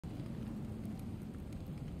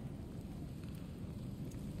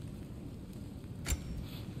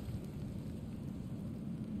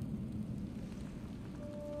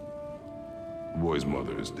his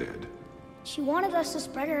mother is dead. She wanted us to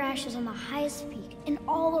spread her ashes on the highest peak in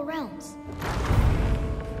all the realms.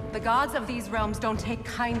 The gods of these realms don't take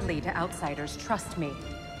kindly to outsiders, trust me.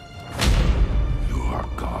 You are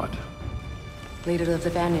God. Leader of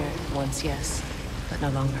the Vanir, once yes, but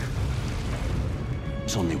no longer.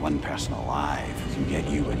 There's only one person alive who can get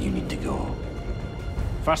you where you need to go.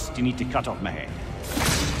 First, you need to cut off my head.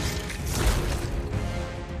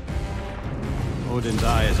 Odin's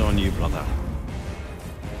eye is on you, brother.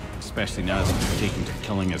 Especially now that you've taken to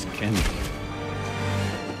killing his kin.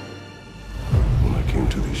 When I came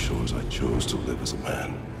to these shores, I chose to live as a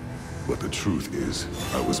man. But the truth is,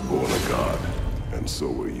 I was born a god, and so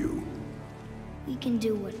were you. We can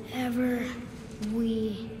do whatever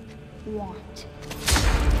we want.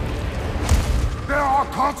 There are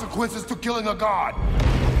consequences to killing a god!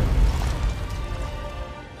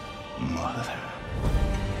 Mother.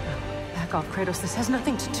 Back off, Kratos. This has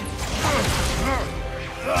nothing to do...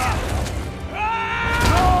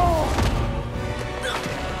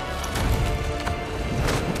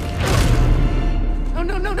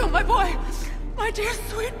 No, my boy! My dear,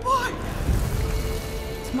 sweet boy!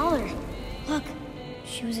 It's Mother. Look,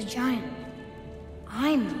 she was a giant.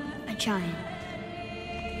 I'm a giant.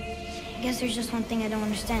 I guess there's just one thing I don't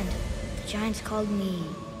understand. The giants called me...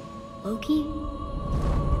 Loki?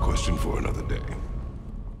 A question for another day.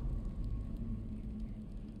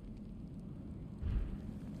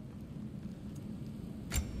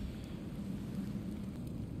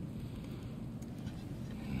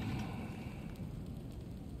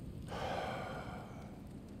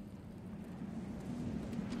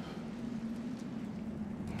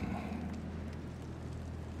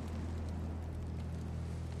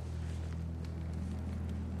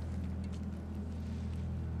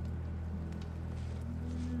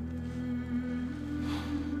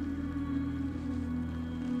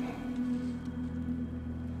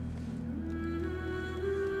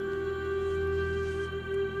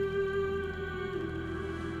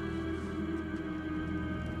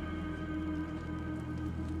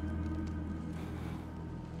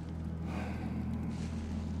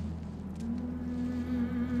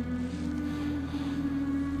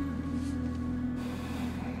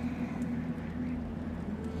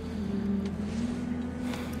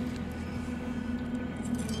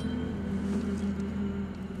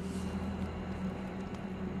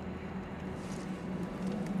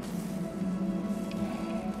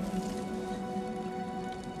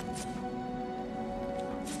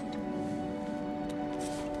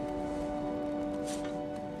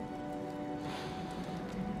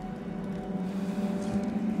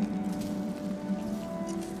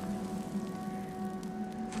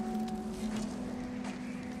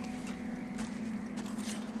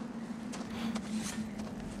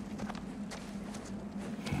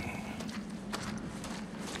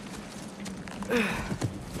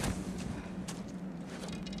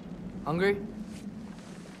 Hungry?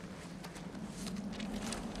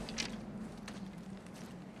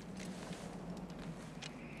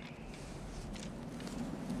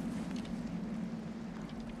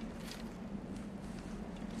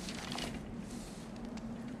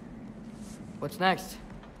 What's next?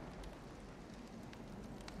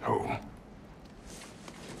 Home.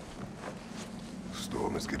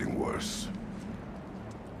 Storm is getting worse.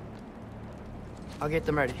 I'll get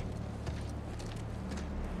them ready.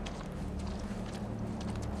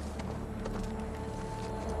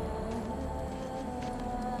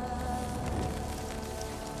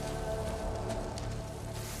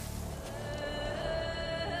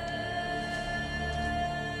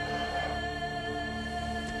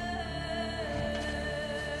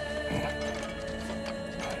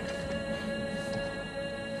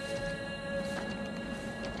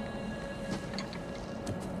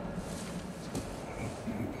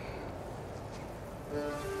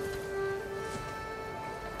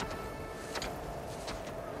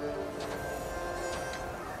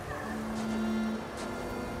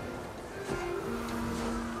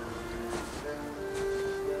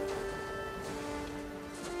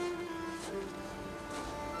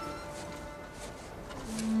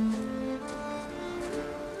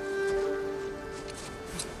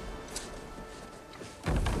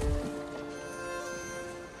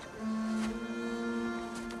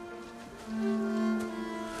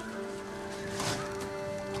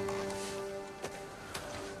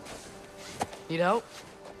 Need help?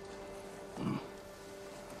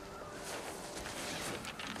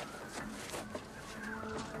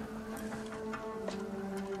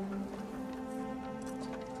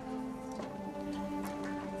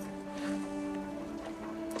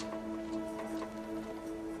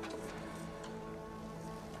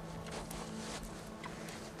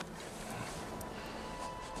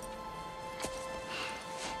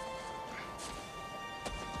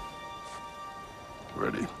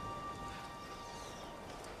 ready.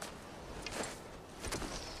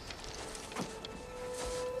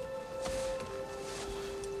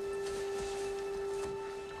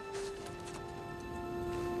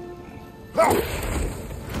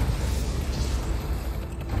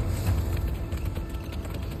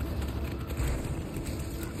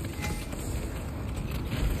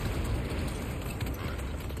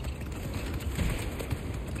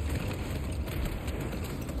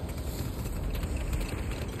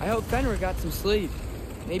 I hope Fenrir got some sleep.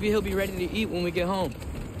 Maybe he'll be ready to eat when we get home.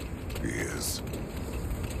 He is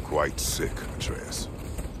quite sick, Atreus.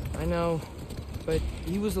 I know, but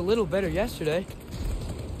he was a little better yesterday.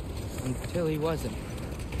 Until he wasn't.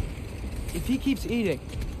 If he keeps eating,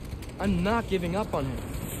 I'm not giving up on him.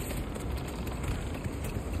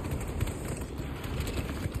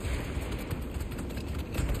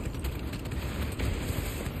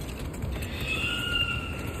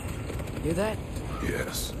 Hear that?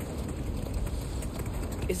 Yes.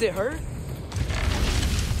 Is it her?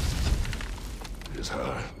 It is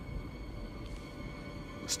her.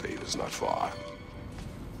 The state is not far.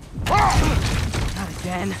 Not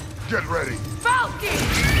again. Get ready.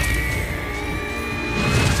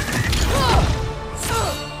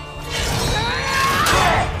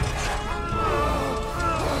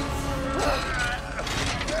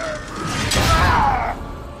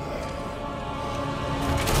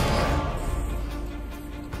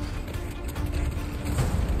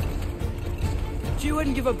 She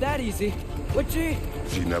wouldn't give up that easy, would she?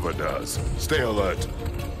 She never does. Stay alert.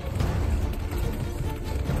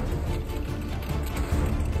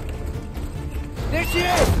 There she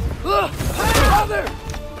is! Mother!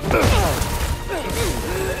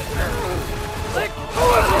 Let go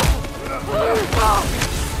of it!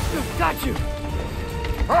 Got you!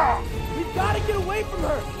 We've got to get away from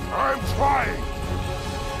her! I'm trying.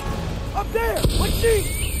 Up there! What's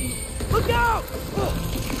she? Look out!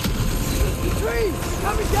 The trees!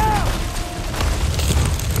 Coming down!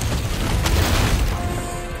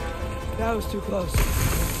 That was too close.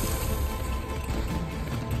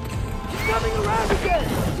 Coming around again!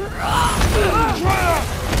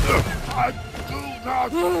 I do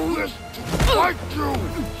not wish to fight you!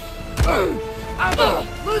 I'm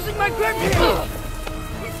losing my grip here!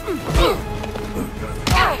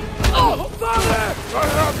 Father! I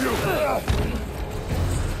have you!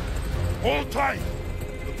 Hold tight!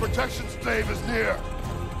 The protection stave is near!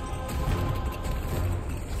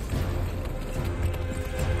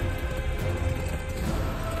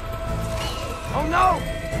 Oh no!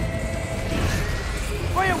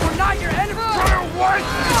 Freya, we're not your enemy! Freya, wait!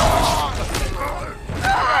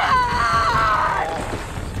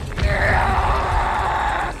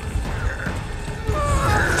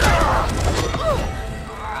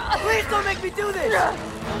 Please don't make me do this!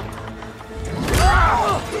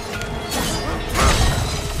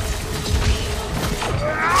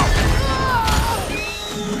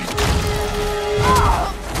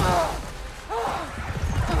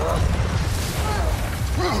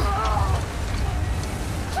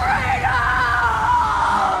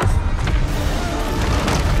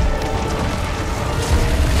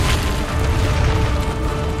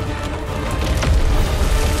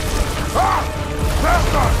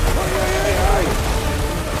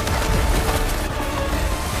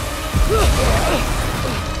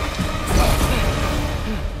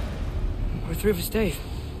 We're through the stave.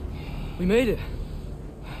 We made it.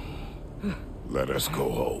 Let us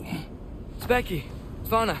go home. Specky,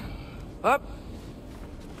 Svana, up.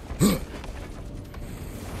 I'm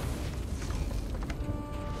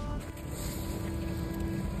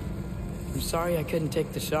sorry I couldn't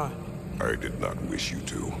take the shot. I did not wish you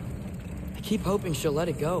to. I keep hoping she'll let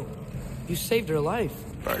it go. You saved her life.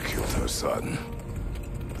 I killed her son.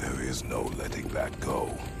 There is no letting that go.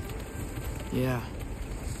 Yeah.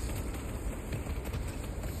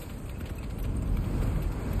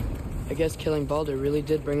 I guess killing Baldur really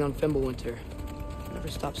did bring on Fimbulwinter. It never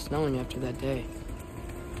stopped snowing after that day.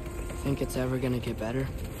 Think it's ever gonna get better?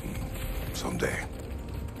 Someday.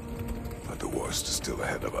 But the worst is still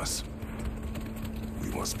ahead of us. We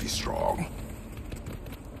must be strong.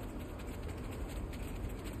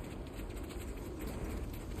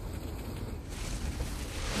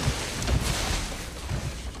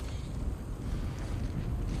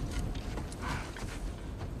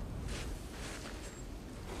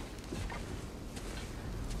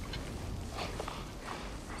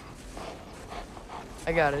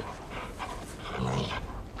 I got it.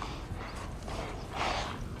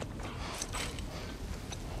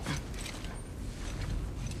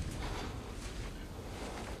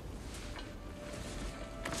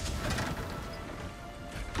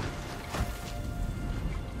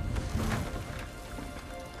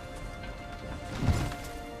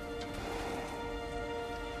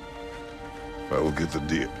 Go get the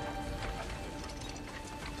deer.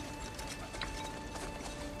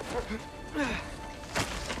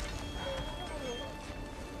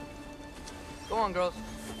 Go on, girls.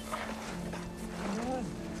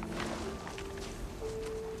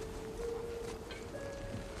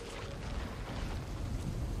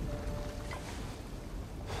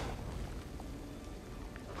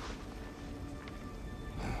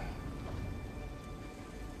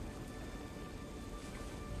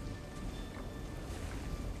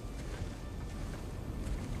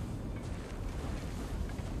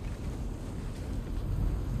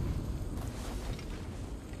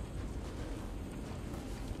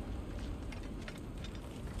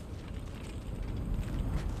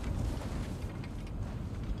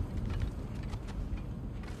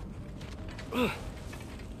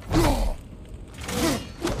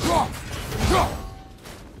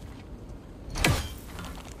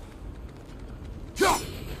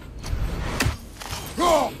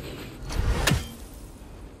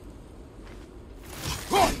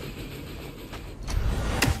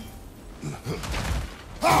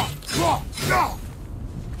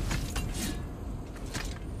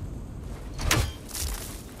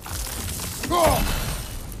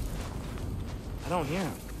 I don't hear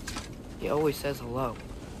him. He always says hello.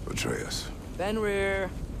 Atreus. Fenrir,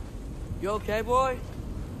 you okay, boy?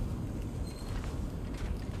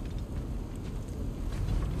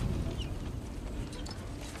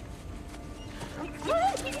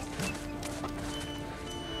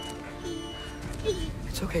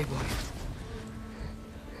 It's okay, boy.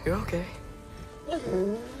 You're okay.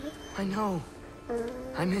 I know.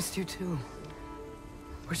 I missed you too.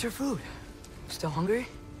 Where's your food? Still hungry?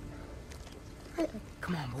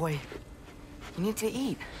 Come on, boy. You need to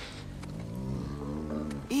eat.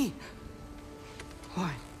 Eat.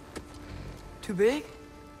 What? Too big?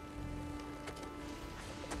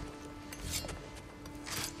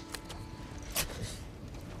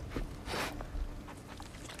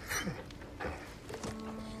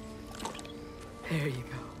 There you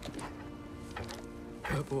go.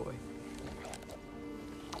 Good boy.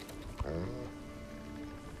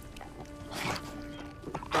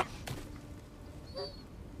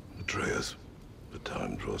 Atreus, the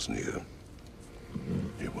time draws near.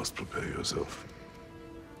 You must prepare yourself.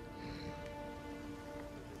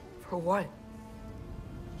 For what?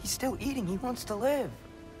 He's still eating. He wants to live.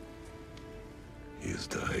 He is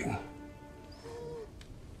dying.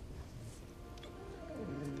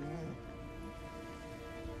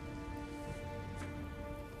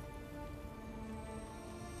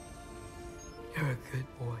 You're a good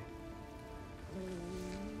boy.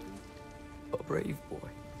 A brave boy.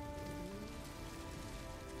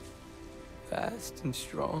 Fast and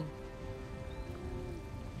strong.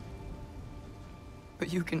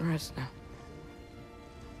 But you can rest now.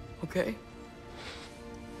 Okay?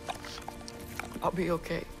 I'll be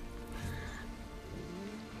okay.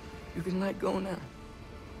 You can let go now.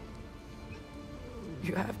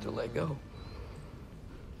 You have to let go.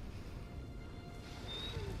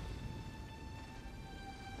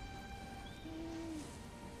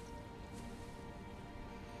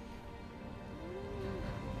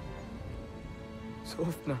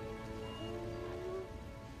 Sofna.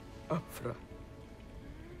 Afra.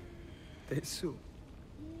 Tesu.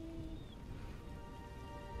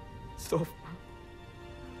 Sofna.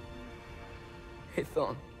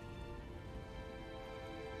 Ethon.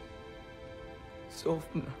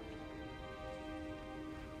 Sofna.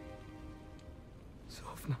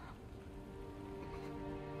 Sofna.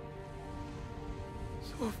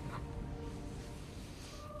 Sofna.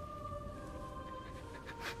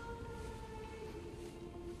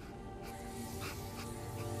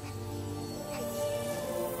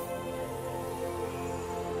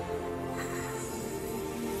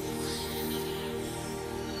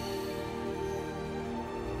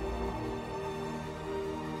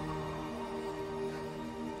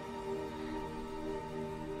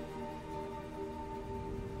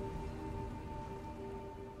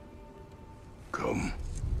 Come.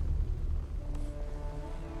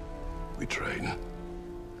 We train.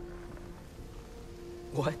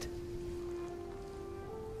 What?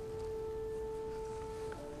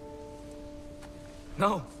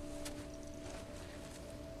 No.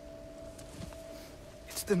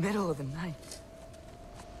 It's the middle of the night.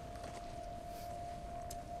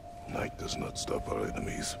 Night does not stop our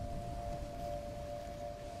enemies.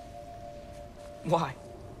 Why?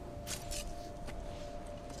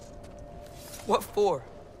 What for?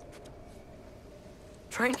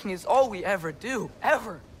 Training is all we ever do,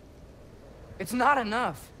 ever. It's not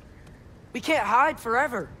enough. We can't hide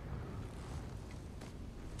forever.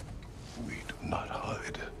 We do not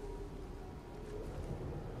hide.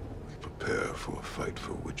 for a fight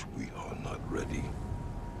for which we are not ready.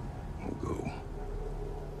 We'll go.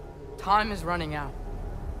 Time is running out.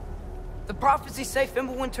 The prophecies say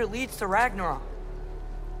Fimbulwinter leads to Ragnarok.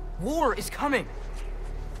 War is coming.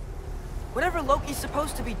 Whatever Loki's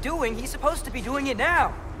supposed to be doing, he's supposed to be doing it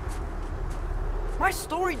now. My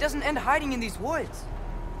story doesn't end hiding in these woods.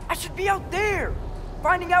 I should be out there,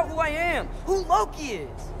 finding out who I am, who Loki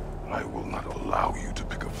is. I will not allow you to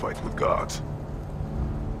pick a fight with gods.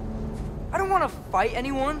 I don't want to fight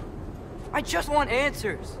anyone. I just want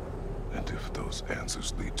answers. And if those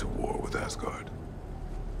answers lead to war with Asgard?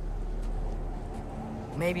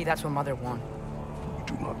 Maybe that's what Mother wanted. We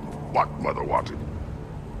do not know what Mother wanted.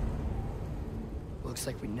 Looks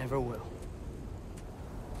like we never will.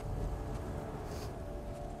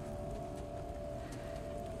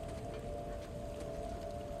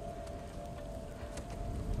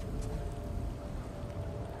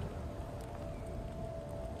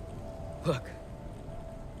 Look.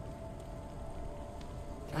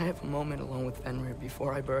 Can I have a moment alone with Fenrir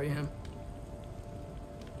before I bury him?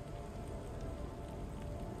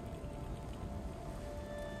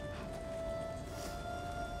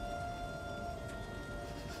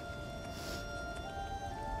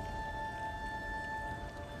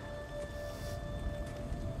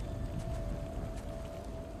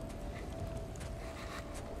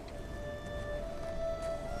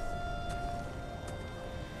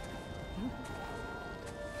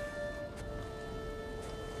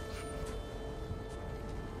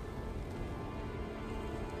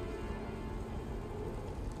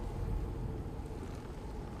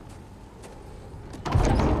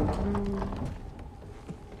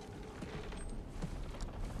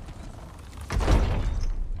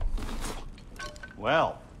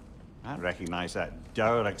 Well, I recognize that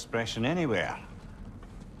dour expression anywhere.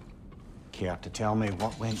 Care to tell me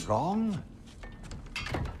what went wrong?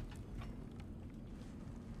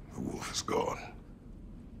 The wolf is gone.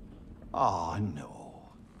 Oh, no.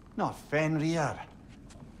 Not Fenrir.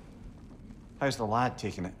 How's the lad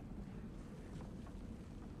taking it?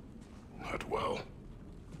 Not well.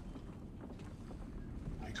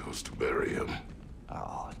 He goes to bury him.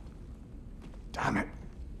 Oh, damn it.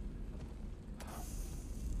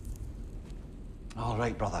 All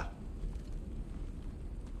right, brother.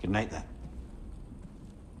 Good night, then.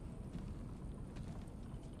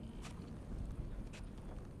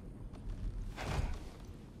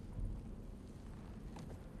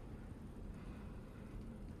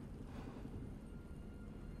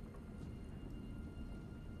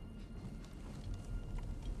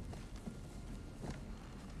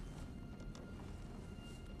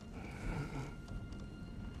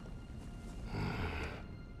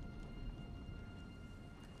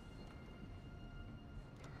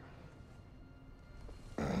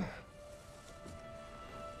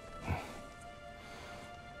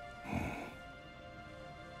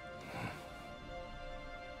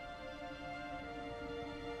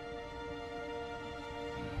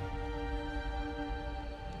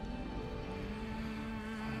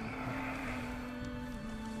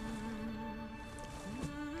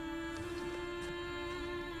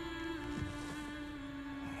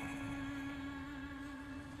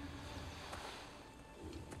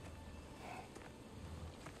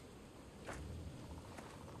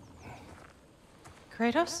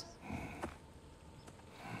 Kratos?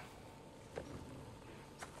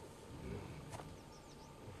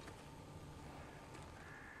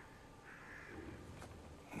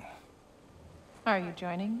 Are you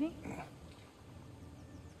joining me?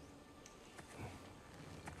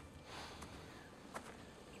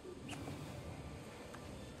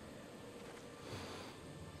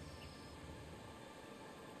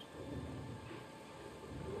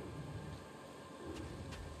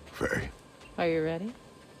 Faye. Are you ready?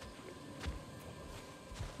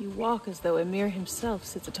 You walk as though Emir himself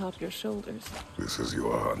sits atop your shoulders. This is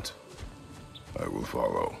your hunt. I will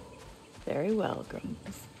follow. Very well,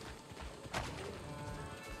 Grumbles.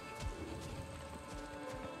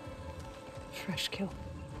 Fresh kill.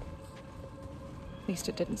 At least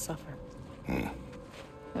it didn't suffer.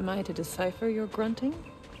 Am I to decipher your grunting?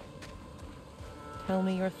 Tell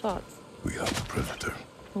me your thoughts. We hunt a predator.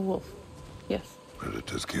 A wolf. Yes.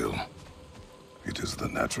 Predators kill. It is the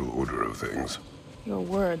natural order of things. Your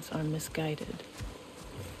words are misguided.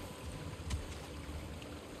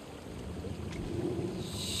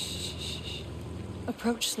 Shh.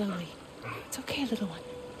 Approach slowly. It's okay, little one.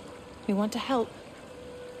 We want to help.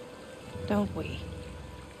 Don't we?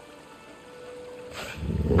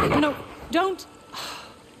 No, don't!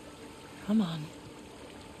 Come on.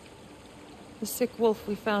 The sick wolf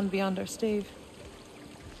we found beyond our stave.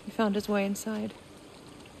 He found his way inside.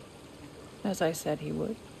 As I said he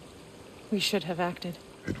would. We should have acted.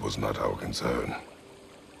 It was not our concern.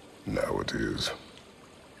 Now it is.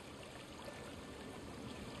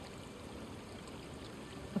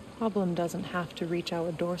 A problem doesn't have to reach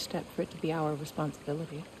our doorstep for it to be our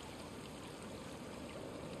responsibility.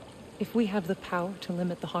 If we have the power to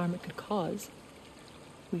limit the harm it could cause,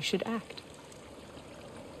 we should act.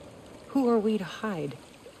 Who are we to hide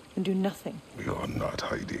and do nothing? We are not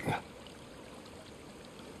hiding.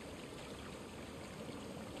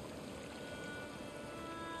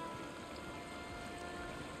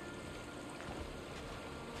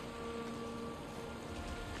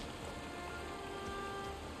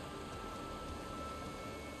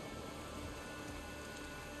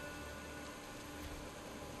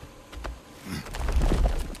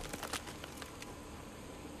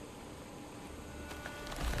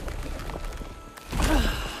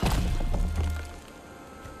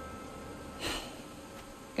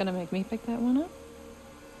 Gonna make me pick that one up?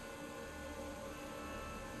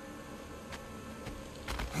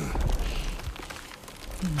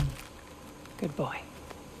 Good boy.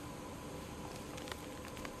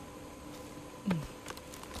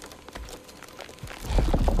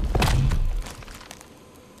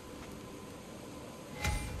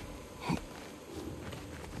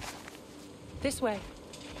 This way.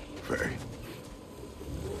 Faye.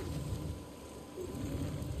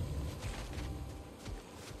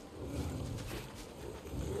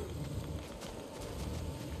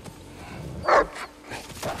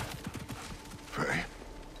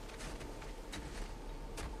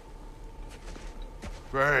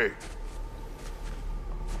 Faye!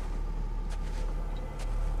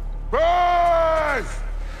 Faye!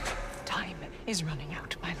 Time is running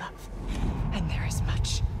out, my love. And there is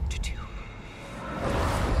much to do.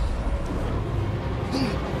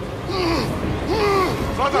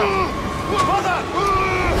 Brother! Brother!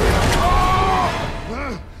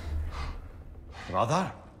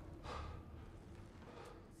 Brother?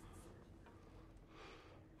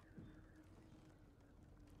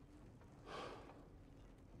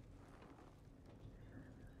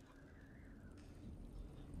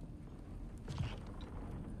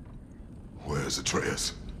 Where's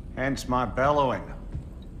Atreus? Hence my bellowing.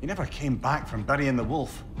 He never came back from burying the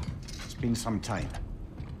wolf. It's been some time.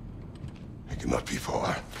 He cannot be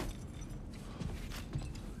far.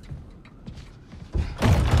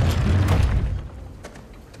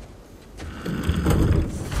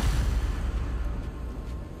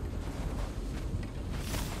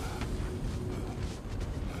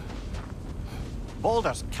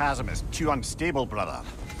 Baldur's chasm is too unstable, brother.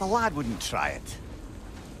 The lad wouldn't try it.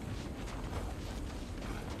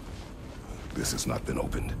 This has not been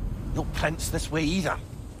opened. No prints this way either.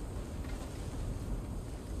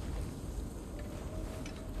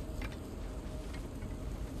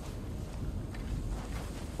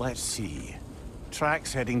 Let's see.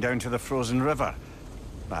 Tracks heading down to the frozen river.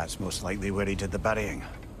 That's most likely where he did the burying.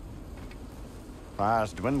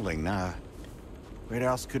 Fire's dwindling now. Where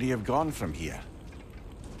else could he have gone from here?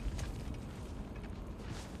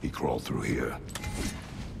 He crawled through here.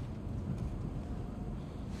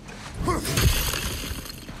 You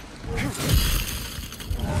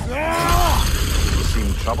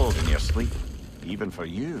seem troubled in your sleep. Even for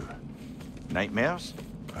you. Nightmares?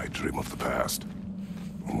 I dream of the past.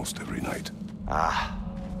 Almost every night. Ah,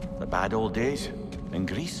 the bad old days? In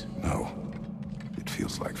Greece? No. It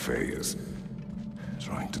feels like Faye is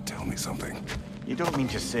trying to tell me something. You don't mean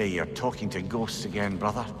to say you're talking to ghosts again,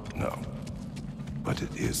 brother? No. But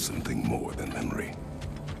it is something more than memory.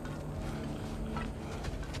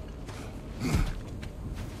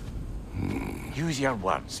 Use your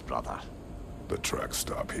words, brother. The tracks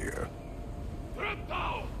stop here.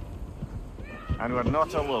 And we're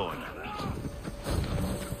not alone.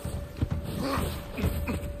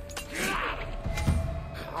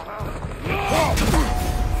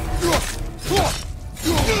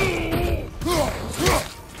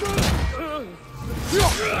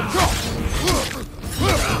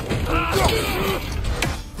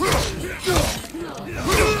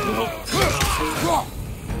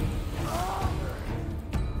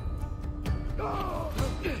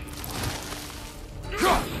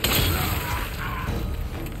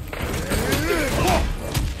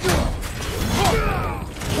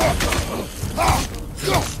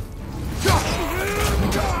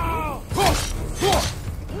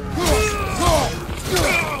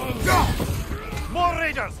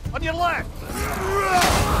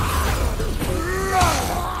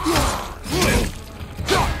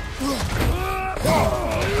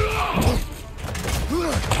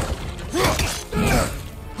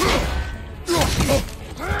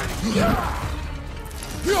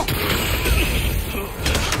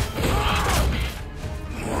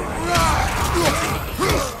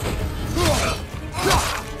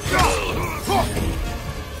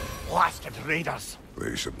 raiders.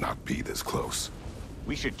 They should not be this close.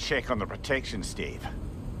 We should check on the protection stave.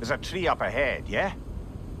 There's a tree up ahead, yeah?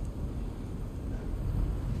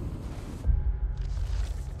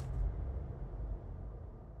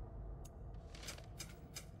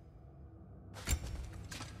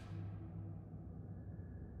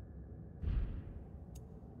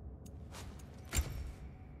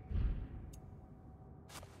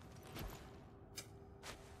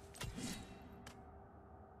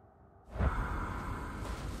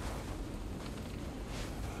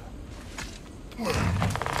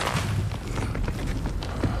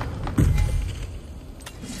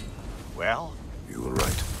 Well? You were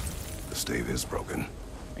right. The stave is broken.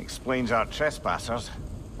 Explains our trespassers.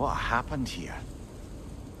 What happened here?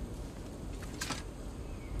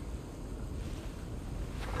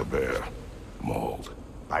 A bear. Mauled.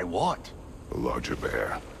 By what? A larger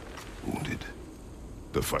bear. Wounded.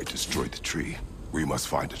 The fight destroyed the tree. We must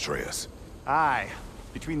find Atreus. Aye.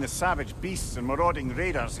 Between the savage beasts and marauding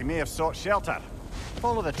raiders, he may have sought shelter.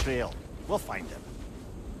 Follow the trail. We'll find him.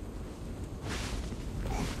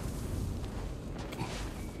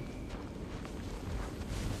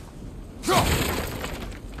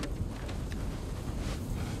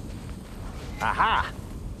 Aha!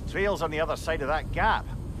 Trail's on the other side of that gap,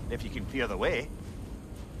 if you can clear the way.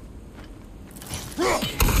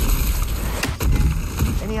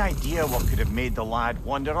 Any idea what could have made the lad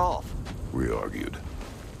wander off? We argued.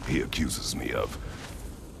 He accuses me of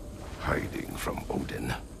hiding from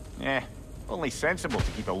Odin. Only sensible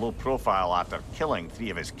to keep a low profile after killing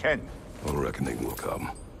 3 of his kin. A reckoning will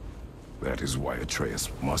come. That is why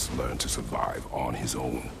Atreus must learn to survive on his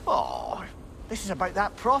own. Oh, this is about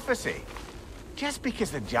that prophecy. Just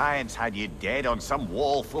because the Giants had you dead on some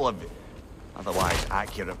wall full of otherwise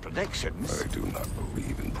accurate predictions... I do not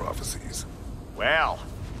believe in prophecies. Well,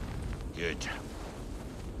 good.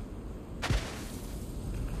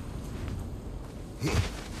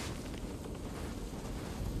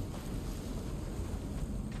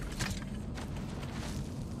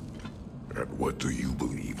 And what do you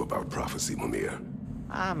believe about prophecy, Mimir?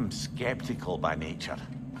 I'm skeptical by nature,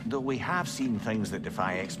 though we have seen things that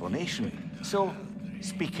defy explanation. So,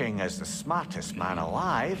 speaking as the smartest man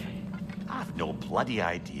alive, I've no bloody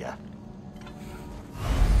idea.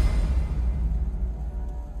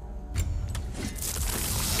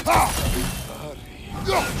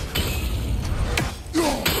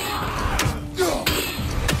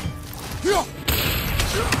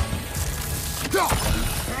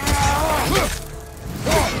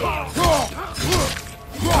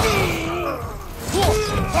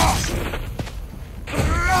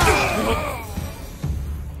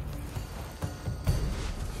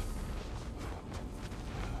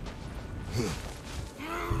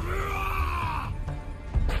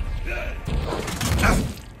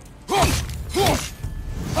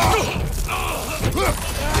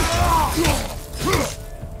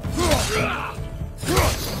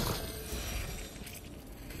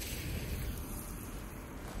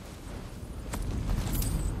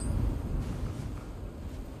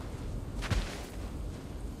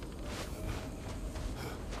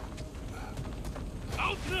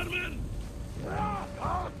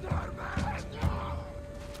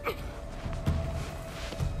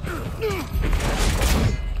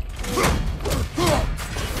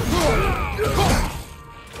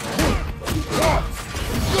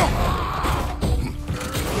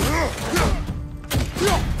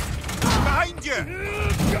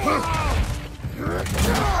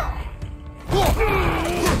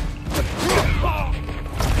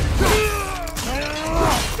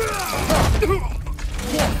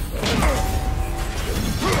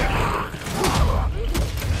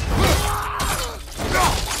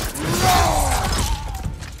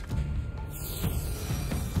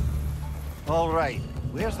 All right,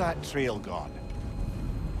 where's that trail gone?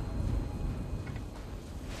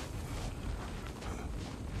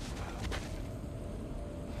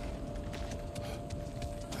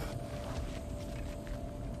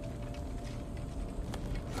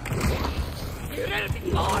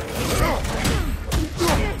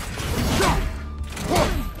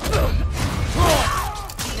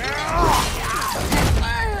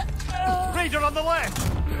 Raider on the left!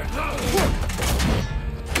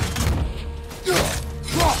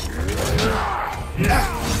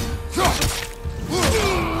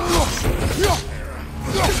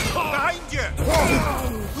 Behind you!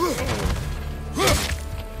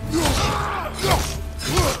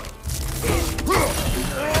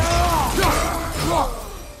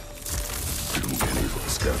 Too many for the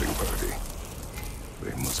scouting party.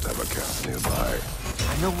 They must have a camp nearby.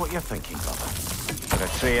 I know what you're thinking, brother. But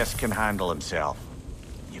Atreus can handle himself.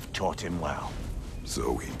 You You've taught him well.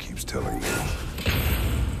 So he keeps telling me.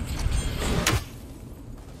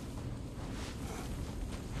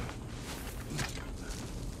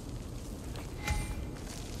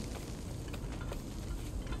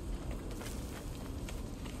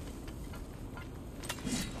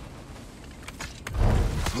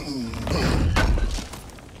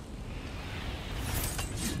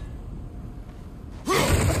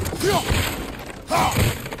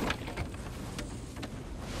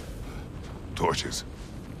 Torches.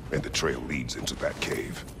 And the trail leads into that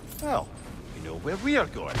cave. Well, we know where we're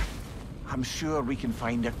going. I'm sure we can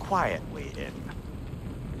find a quiet way in.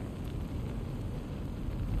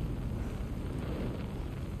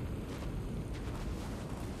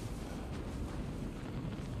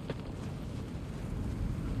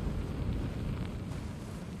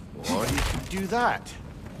 Or you could do that.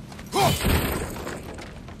 Are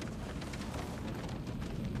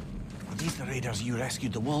these the raiders you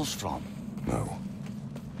rescued the wolves from? No.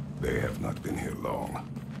 They have not been here long.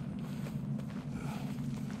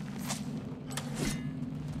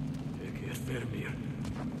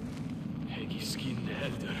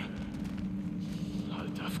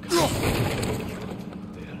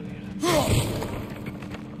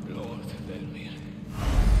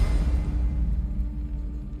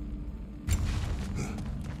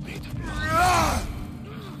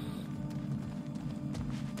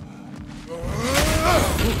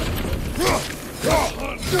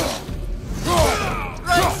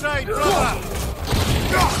 Right side, brother!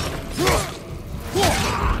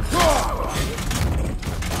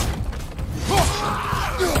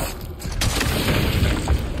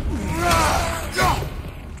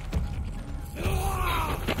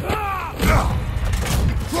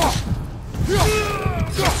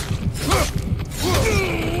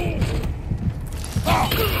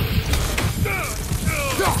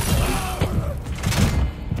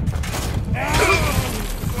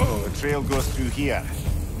 The trail goes through here.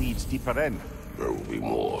 Leads deeper in. There will be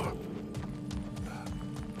more.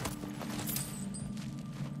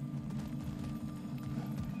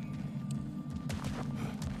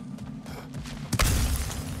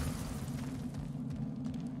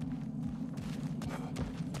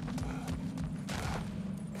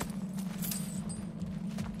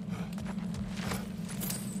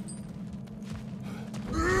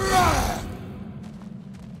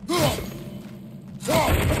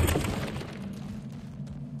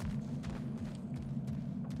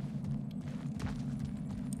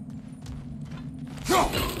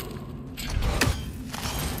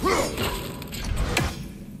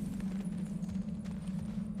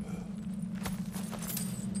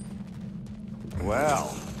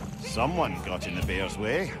 Well, someone got in the bear's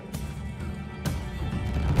way.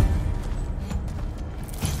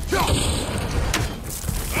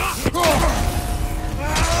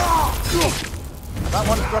 That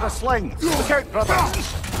one's got a sling. Look out, brother!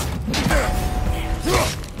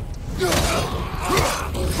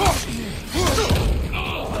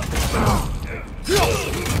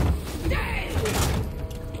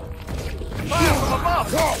 Fire from above!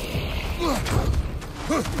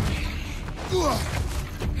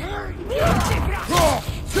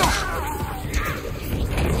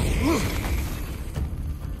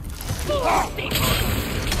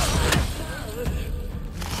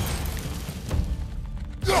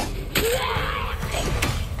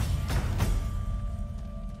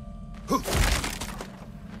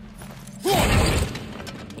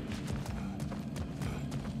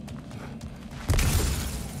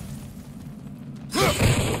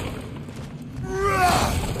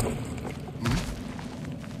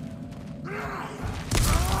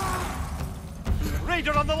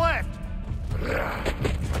 Raider on the left!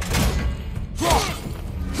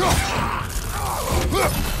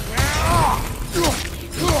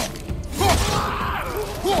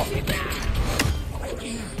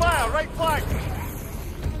 Fire, right flank!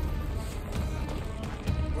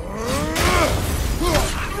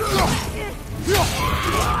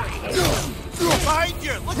 Behind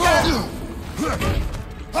you! Look out!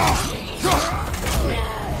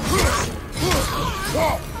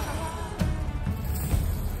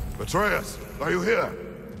 Atreus, are you here?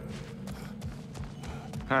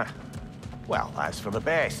 Huh. Well, that's for the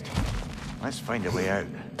best. Let's find a way out.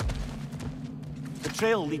 The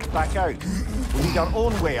trail leads back out. We need our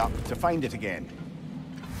own way up to find it again.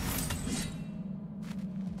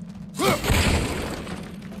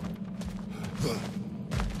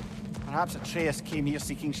 Perhaps Atreus came here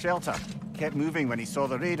seeking shelter. Kept moving when he saw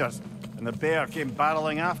the raiders, and the bear came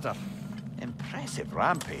barreling after. Impressive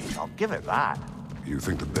rampage, I'll give it that. You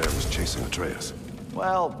think the bear was chasing Atreus?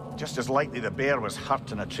 Well, just as likely the bear was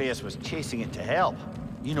hurt and Atreus was chasing it to help.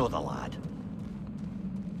 You know the lad.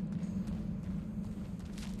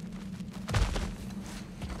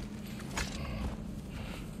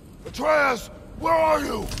 Atreus! Where are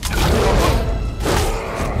you?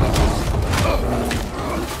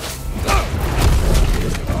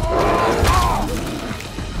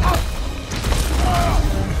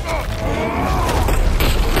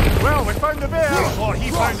 Well, we found the bear, or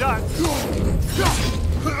he found us.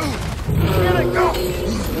 Get it, go!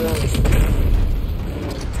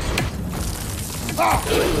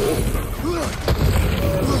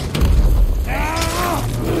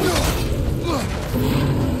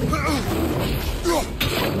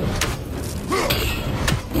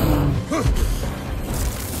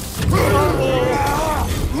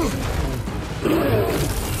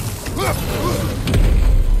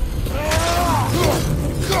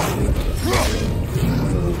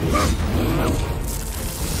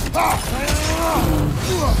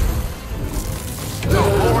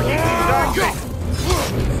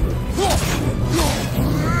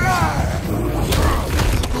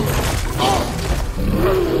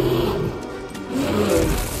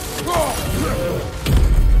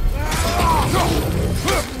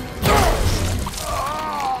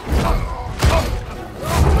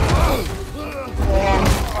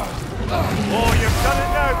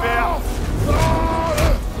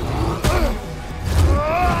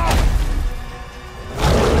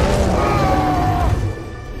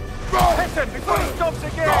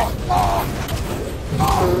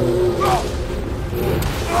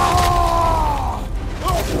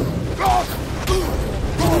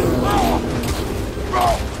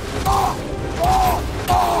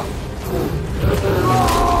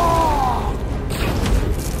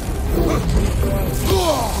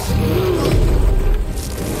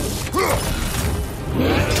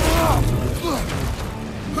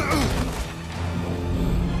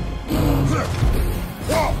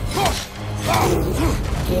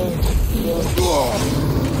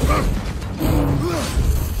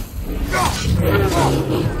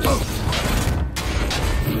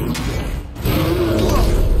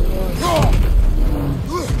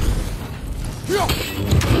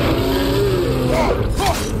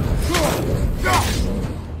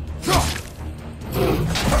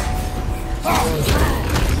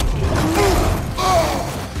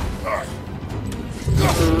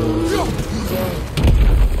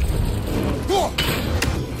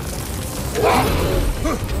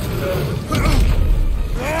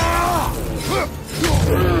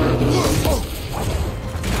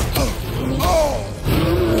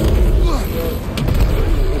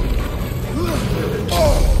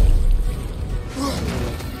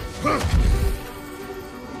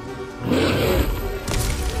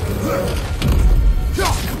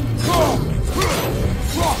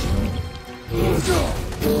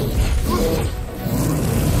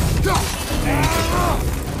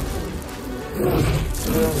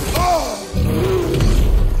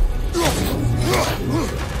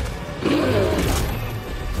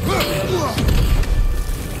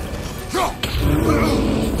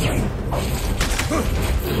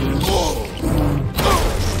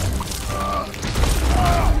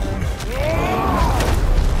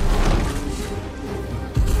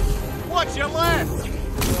 Watch your left!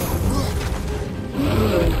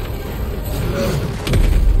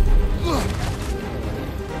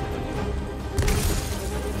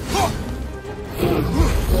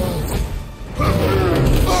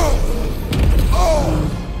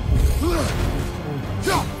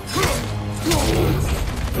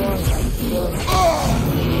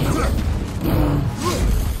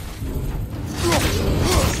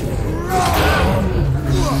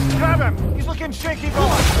 Grab him! He's looking shaky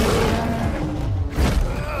going!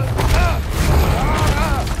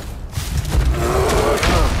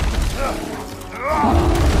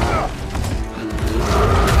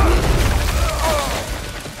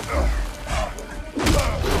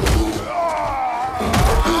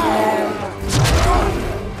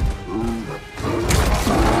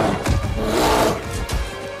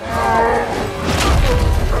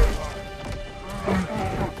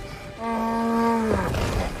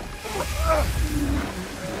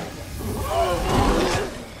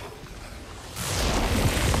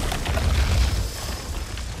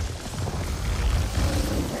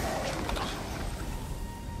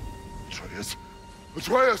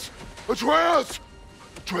 Atreus! Atreus!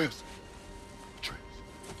 Atreus! Atreus.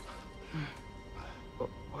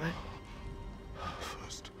 What?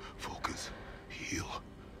 First, focus. Heal.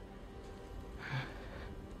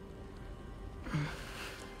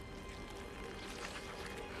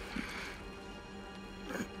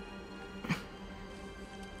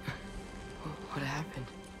 What happened?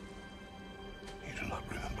 You do not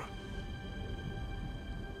remember.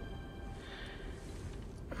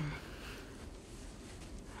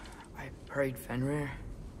 prayed Fenrir.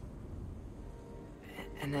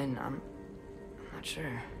 And then I'm not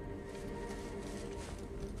sure.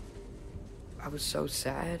 I was so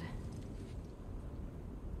sad.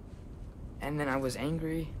 And then I was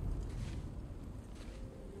angry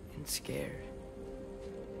and scared.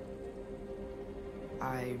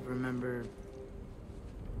 I remember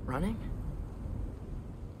running.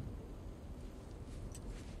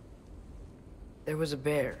 There was a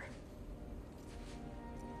bear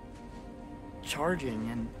charging,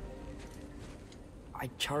 and I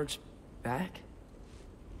charged back.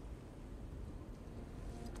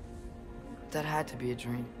 That had to be a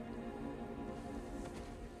dream.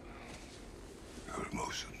 Your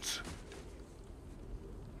emotions,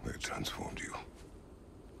 they transformed you.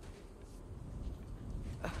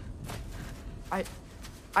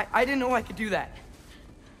 I didn't know I could do that.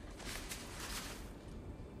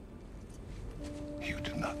 You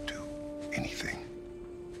did not do anything.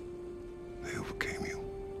 They overcame you.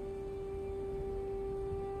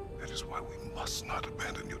 That is why we must not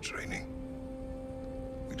abandon your training.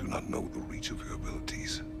 We do not know the reach of your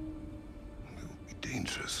abilities. They will be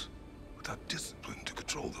dangerous without discipline to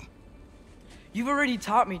control them. You've already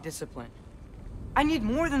taught me discipline. I need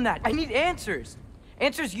more than that. I need answers.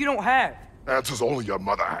 Answers you don't have. Answers only your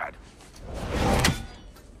mother had.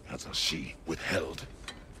 Answers she withheld.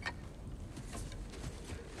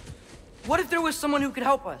 What if there was someone who could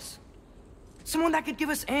help us? Someone that could give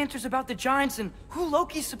us answers about the giants and who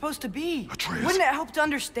Loki's supposed to be. Atreus. Wouldn't it help to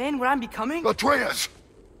understand what I'm becoming? Atreus!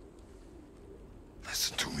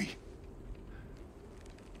 Listen to me.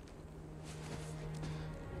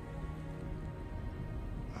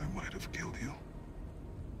 I might have killed you.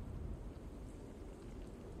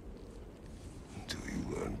 Until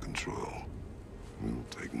you learn control, we will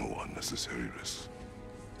take no unnecessary risks.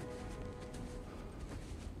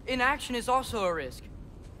 Inaction is also a risk.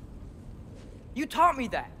 You taught me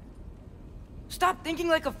that. Stop thinking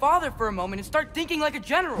like a father for a moment and start thinking like a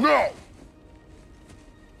general. No!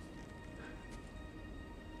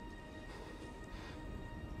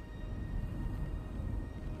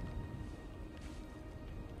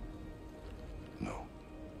 No.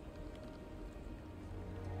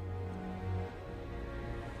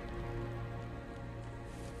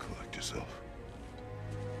 Collect yourself.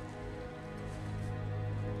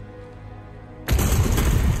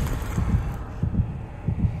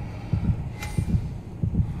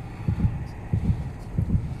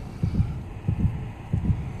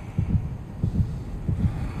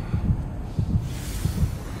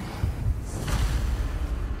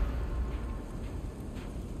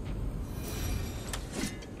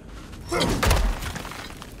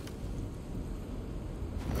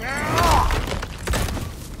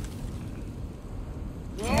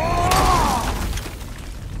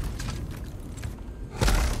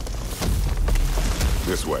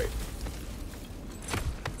 This way.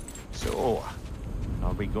 So,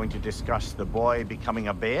 are we going to discuss the boy becoming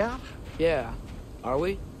a bear? Yeah, are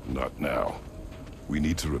we? Not now. We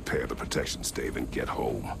need to repair the protection stave and get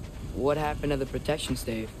home. What happened to the protection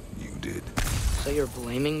stave? You did. So you're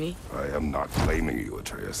blaming me? I am not blaming you,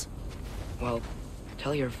 Atreus. Well,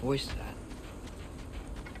 tell your voice that.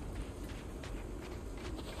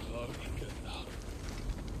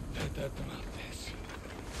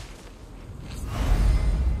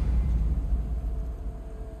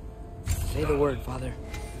 Say the word, Father.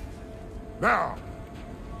 Now!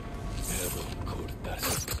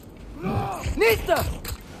 Nista!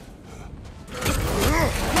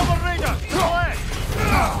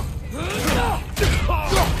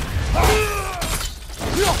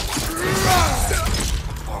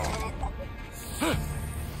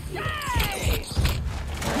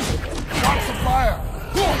 Watch the fire!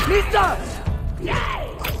 Nista!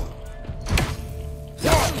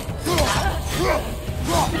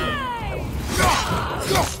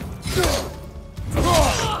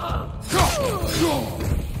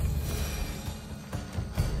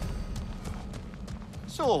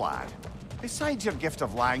 So, lad, besides your gift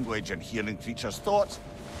of language and hearing creatures' thoughts,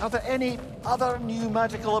 are there any other new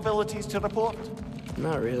magical abilities to report?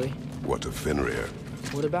 Not really. What of Fenrir?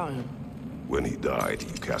 What about him? When he died,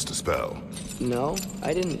 you cast a spell. No,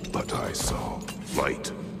 I didn't. But I saw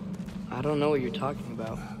light. I don't know what you're talking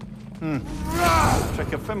about.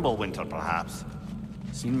 Trick of Fimbulwinter, perhaps?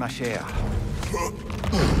 Seen my share.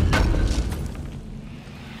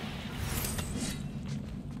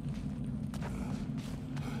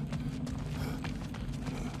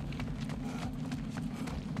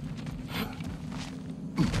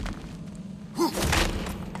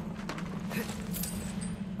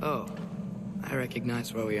 Oh, I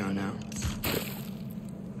recognize where we are now.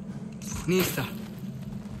 Nista.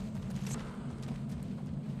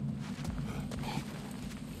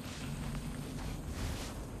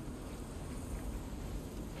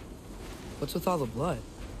 What's with all the blood?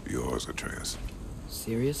 Yours, Atreus.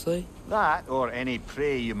 Seriously? That, or any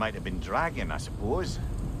prey you might have been dragging, I suppose.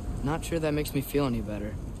 Not sure that makes me feel any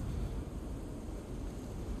better.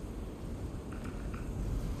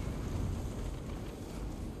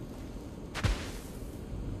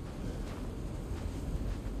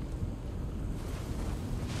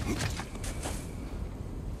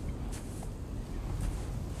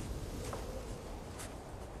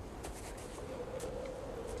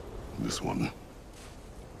 This one.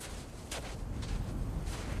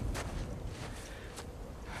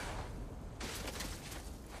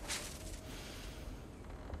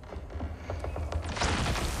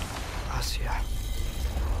 Gracias.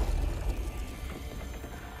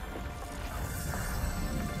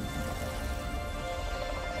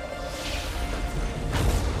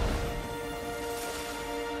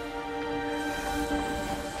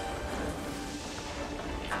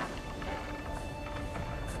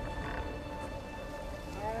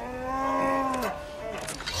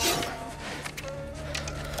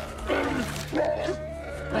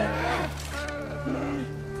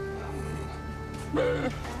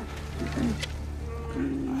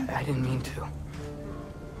 I didn't mean to.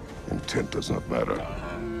 Intent does not matter.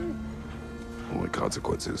 Only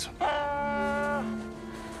consequences.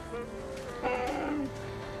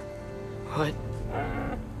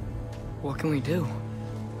 What can we do?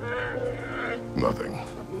 Nothing.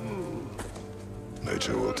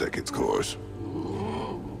 Nature will take its course.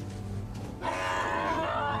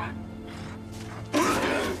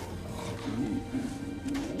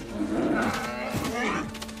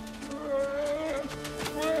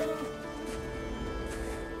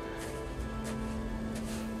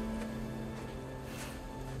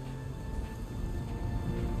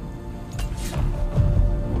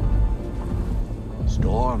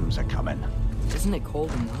 Storms are coming. Isn't it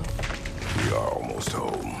cold enough? We are almost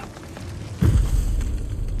home.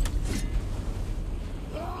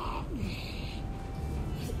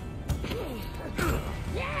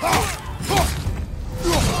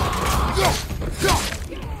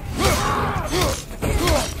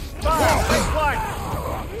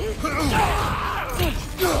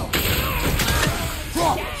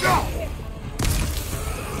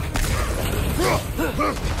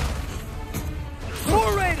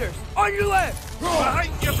 More raiders! On your left!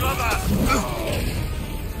 Behind you, brother!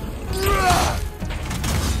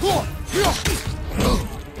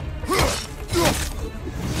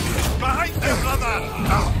 Behind you, brother!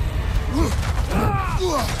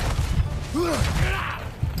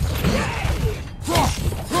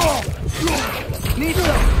 Need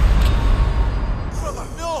some! Brother,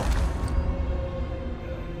 no!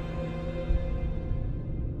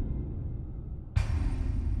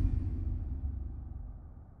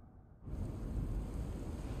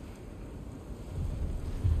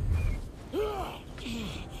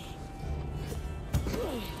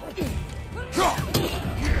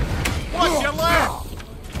 Watch your left!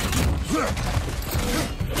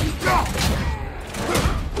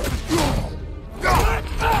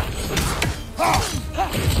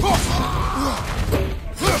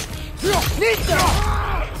 Need some!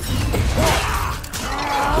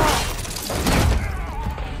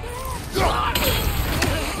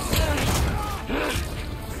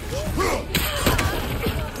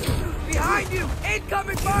 Behind you!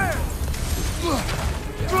 Incoming fire!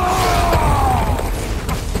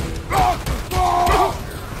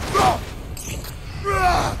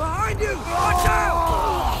 Behind you! Watch out!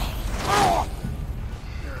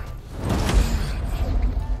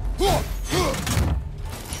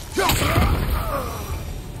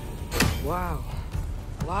 Wow.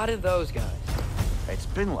 A lot of those guys. It's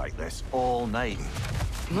been like this all night.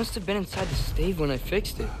 He must have been inside the stave when I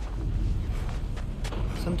fixed it.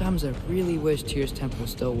 Sometimes I really wish Tyr's temple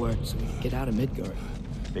still worked so we could get out of Midgard.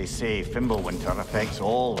 They say Fimbulwinter affects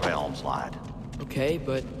all realms, lad. Okay,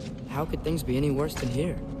 but how could things be any worse than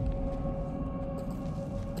here?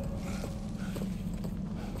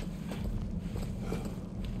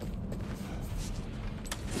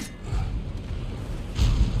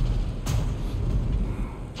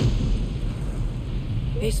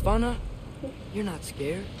 Hey, Svanna, you're not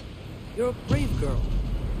scared. You're a brave girl.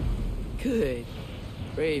 Good.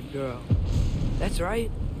 Brave girl. That's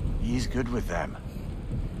right. He's good with them.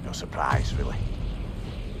 No surprise, really.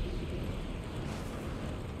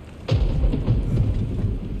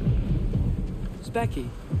 Specky,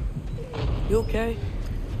 you okay?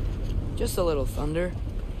 Just a little thunder.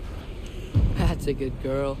 That's a good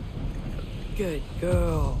girl. Good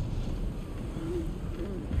girl.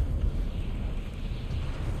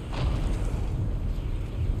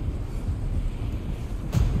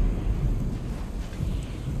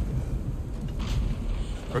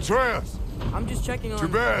 Atreus! I'm just checking on... To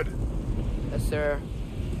bed! Yes, sir.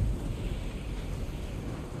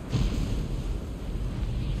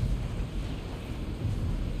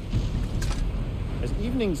 As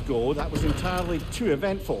evenings go, that was entirely too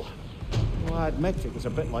eventful. Well, I admit it was a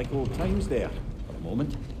bit like old times there, for a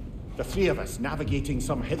moment. The three of us navigating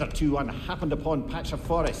some hitherto unhappened-upon patch of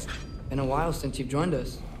forest. Been a while since you've joined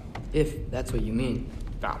us. If that's what you mean.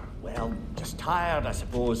 Ah, well, just tired, I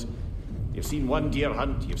suppose. You've seen one deer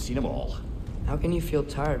hunt, you've seen them all. How can you feel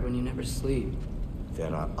tired when you never sleep?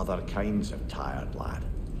 There are other kinds of tired, lad.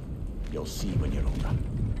 You'll see when you're older.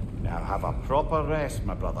 Now have a proper rest,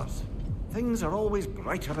 my brothers. Things are always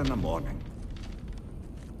brighter in the morning.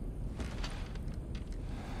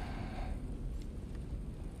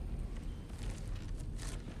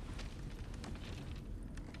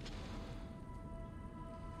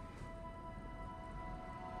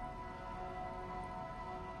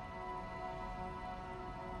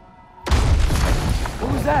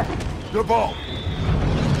 What was that? The ball!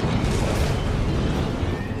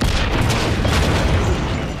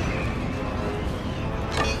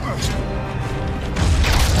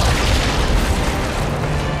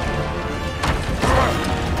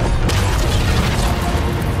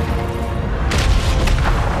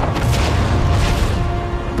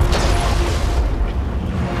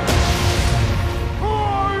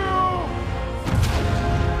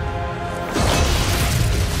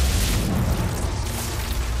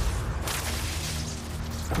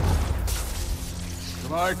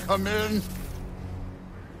 Can I come in?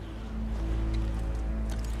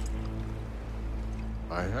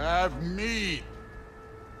 I have meat.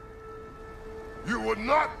 You would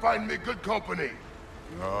not find me good company.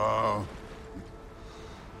 No.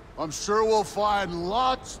 I'm sure we'll find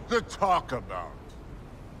lots to talk about.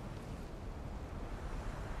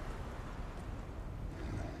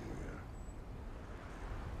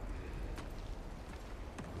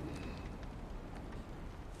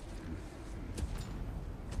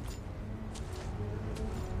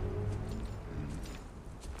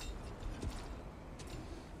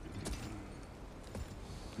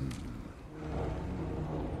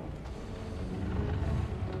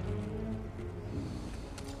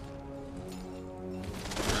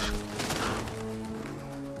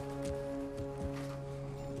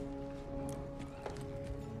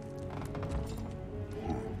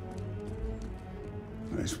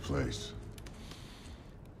 Nice place.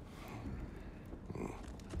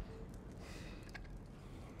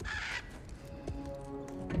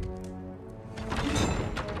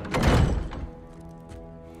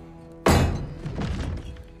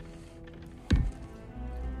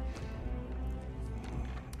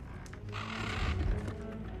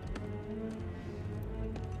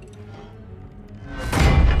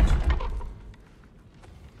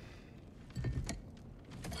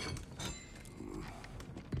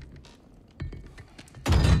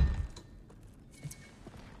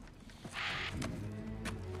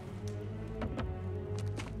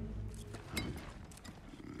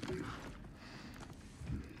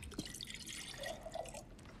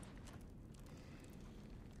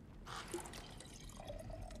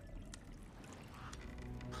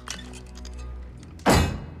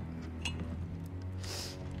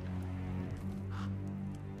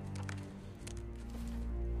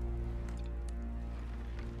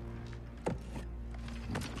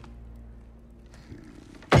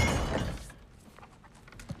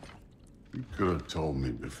 You could have told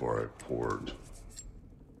me before I poured.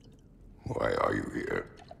 Why are you here?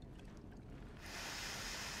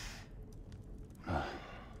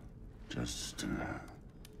 Just,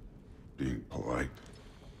 being polite.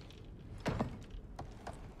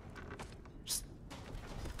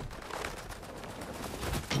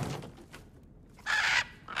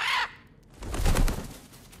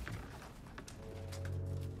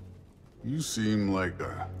 You seem like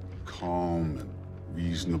a calm and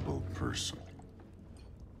reasonable person.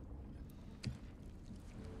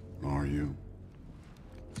 Are you?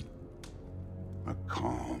 A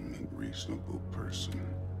calm and reasonable person.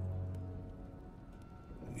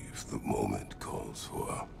 If the moment calls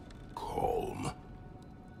for calm.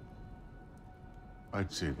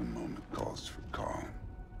 I'd say the moment calls for calm.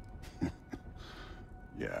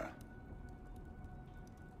 Yeah.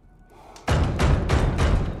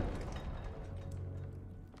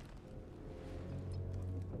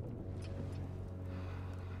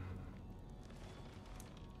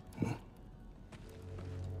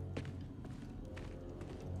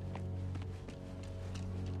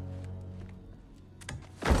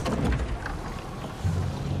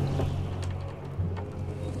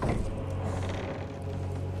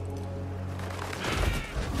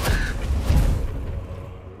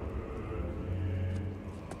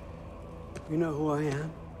 You know who I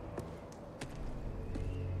am?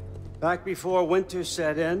 Back before winter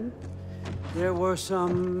set in, there were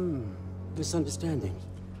some misunderstandings.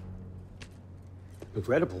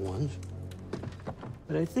 Regrettable ones.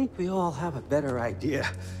 But I think we all have a better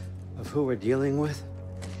idea of who we're dealing with.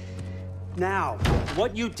 Now,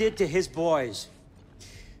 what you did to his boys.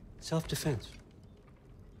 Self-defense.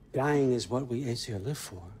 Dying is what we Aesir live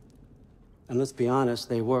for. And let's be honest,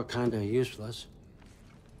 they were kinda useless.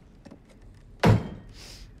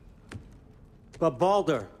 But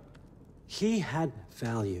Baldur, he had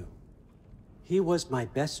value. He was my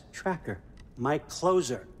best tracker, my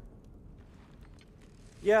closer.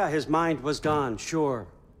 Yeah, his mind was gone, sure.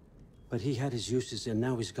 But he had his uses, and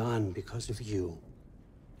now he's gone because of you.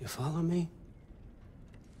 You follow me?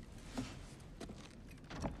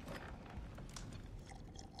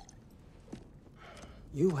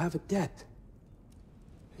 You have a debt.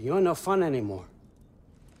 You're no fun anymore.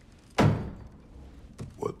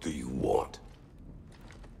 What do you want?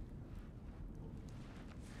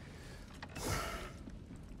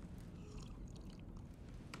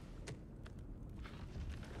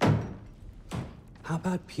 How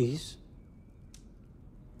about peace?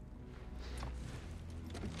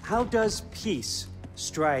 How does peace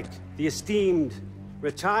strike the esteemed,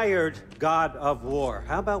 retired god of war?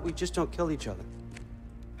 How about we just don't kill each other?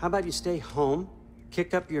 How about you stay home,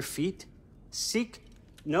 kick up your feet, seek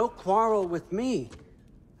no quarrel with me,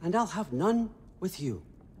 and I'll have none with you.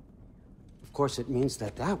 Of course, it means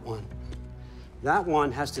that that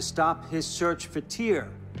one has to stop his search for Tyr.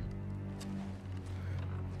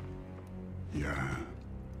 Yeah.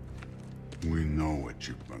 We know what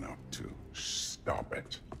you've been up to. Stop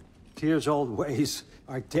it. Tyr's old ways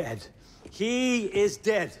are dead. He is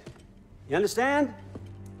dead. You understand?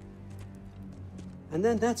 And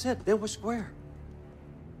then that's it. Then we're square.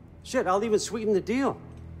 Shit, I'll even sweeten the deal.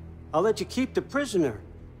 I'll let you keep the prisoner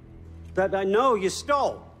that I know you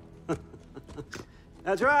stole.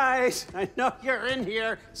 That's right. I know you're in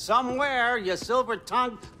here somewhere, you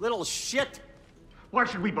silver-tongued little shit. Why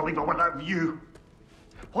should we believe a word of you?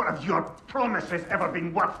 What have your promises ever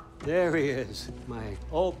been worth? There he is, my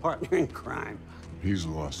old partner in crime. He's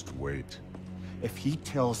lost weight. If he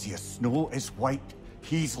tells you snow is white,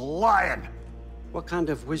 he's lying. What kind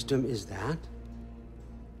of wisdom is that?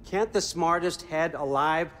 Can't the smartest head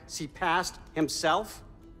alive see past himself?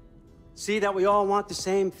 See that we all want the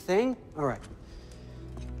same thing? All right.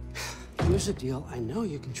 Here's a deal I know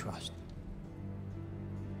you can trust.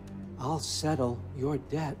 I'll settle your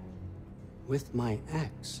debt with my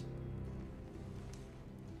ex.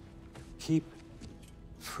 Keep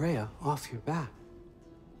Freya off your back.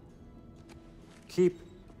 Keep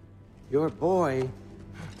your boy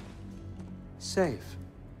safe.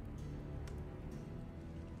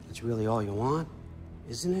 That's really all you want,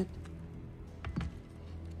 isn't it?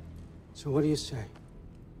 So what do you say?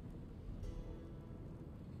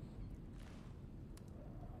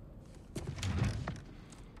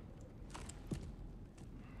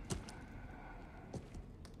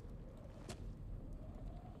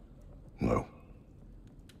 No.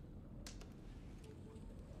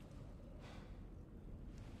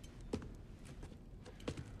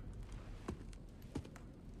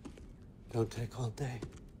 Don't take all day.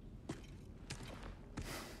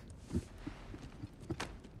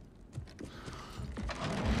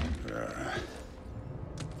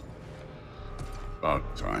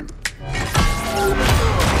 About time.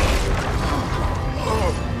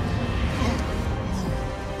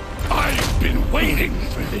 I've been waiting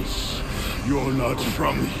for this. You're not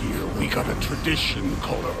from here. We got a tradition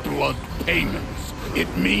called blood payments. It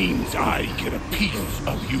means I get a piece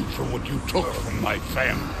of you for what you took from my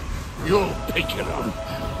family. You'll pick it up.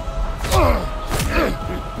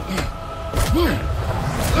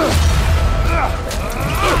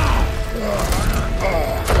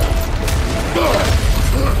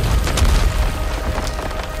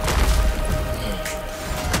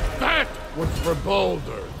 That was for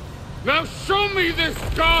Baldur. Now show me this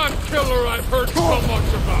god killer I've heard so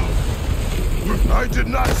much about. I did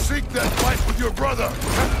not seek that fight with your brother.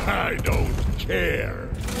 I don't care.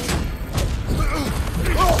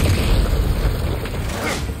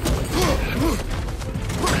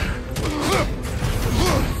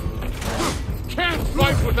 Can't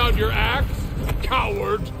fight without your axe,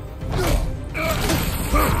 coward.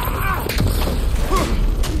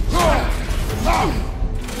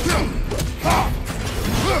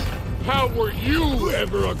 How were you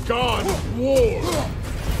ever a god of war?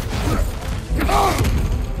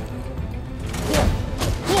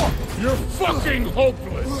 You're fucking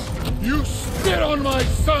hopeless! You spit on my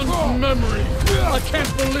son's memory! I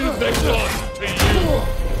can't believe they lost to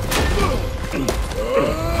you! You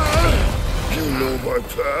know my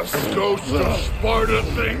past, Ghost of Sparta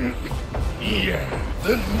thing? Yeah.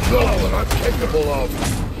 Then know what I'm capable of.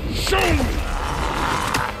 Show me!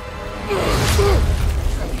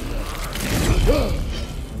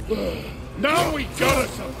 Now we got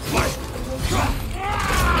us a fight!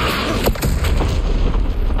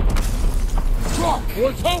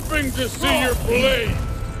 Was hoping to see your blade.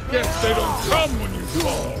 Guess they don't come when you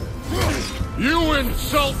fall. You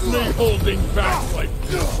insult me holding back like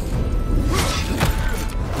this.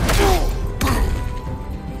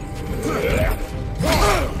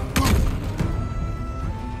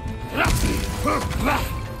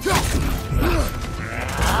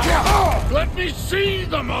 Let me see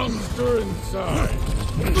the monster inside.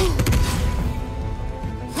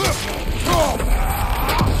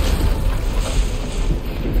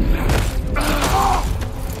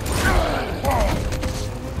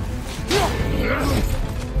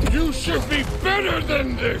 You should be better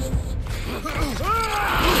than this!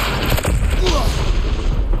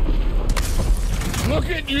 Look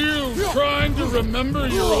at you, trying to remember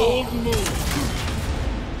your old moves.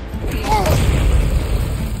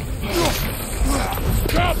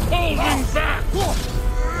 Stop holding back!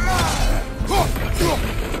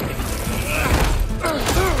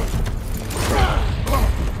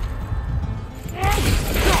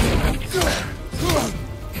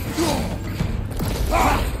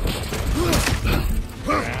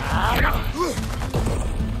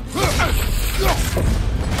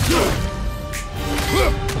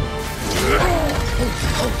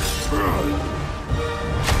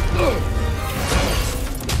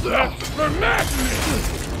 That's for madness!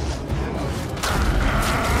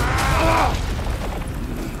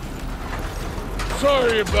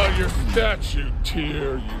 Sorry about your statue,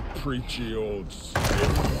 Tyr, you preachy old stiff.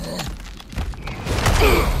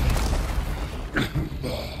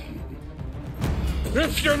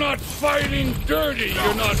 If you're not fighting dirty,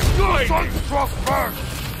 you're not fighting! Struck first!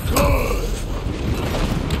 Good!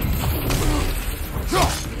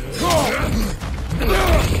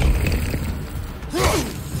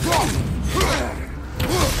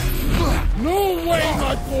 No way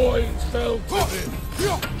my boys fell to this!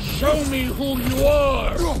 Show me who you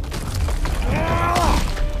are!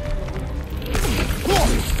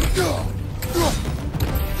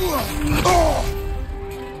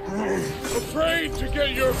 Afraid to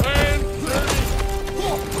get your hands dirty?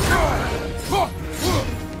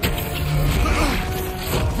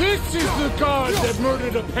 This is the god that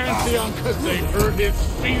murdered a pantheon because they hurt his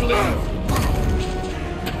feelings?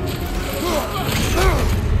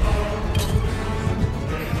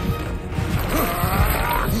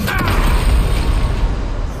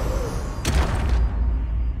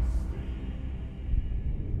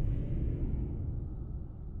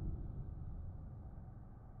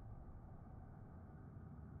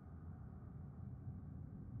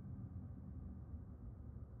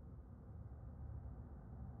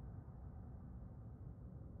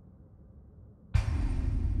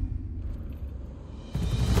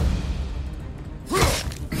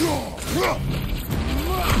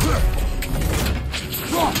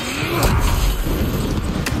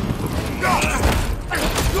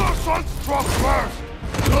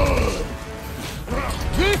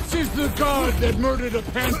 This is the god that murdered a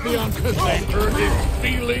pantheon because they hurt his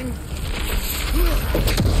feelings?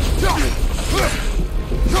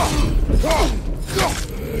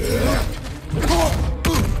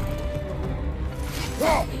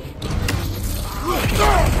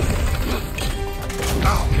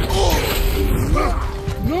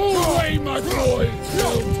 No way my boys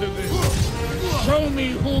fell to this! Show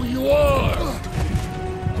me who you are!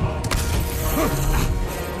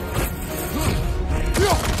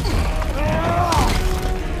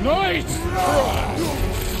 Nice try!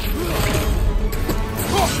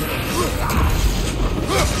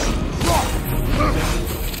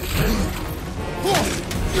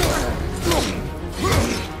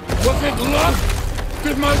 Was it luck?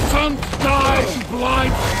 Did my son die in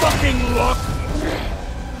blind fucking luck?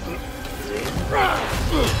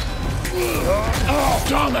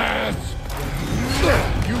 Dumbass!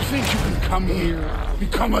 You think you can come here,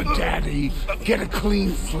 become a daddy, get a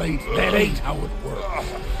clean slate? That ain't how it works.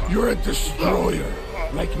 You're a destroyer,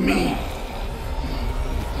 like me.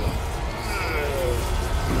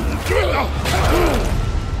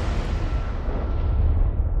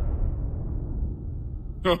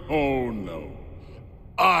 Oh no.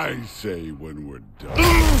 I say when we're done.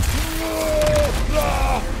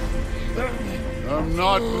 I'm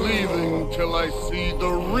not leaving till I see the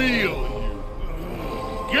real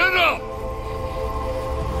you. Get up!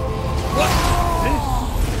 What's this?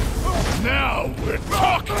 Now we're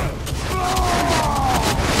talking!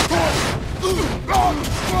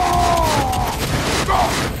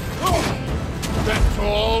 That's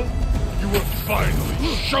all? You were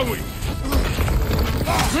finally showing.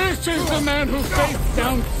 This is the man who faced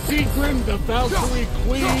down Sigrun, the Valkyrie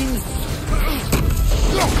Queen.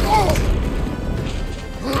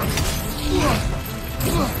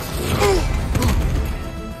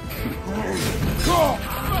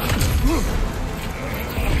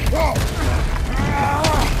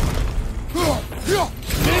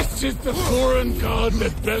 This is the foreign god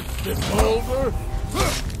that best is over.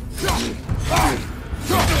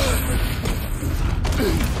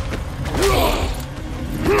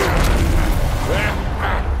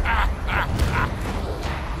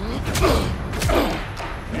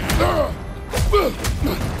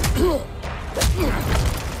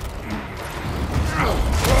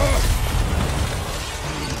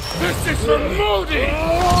 This is for Modi!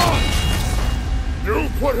 You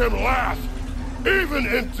put him last, even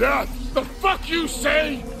in death! The fuck you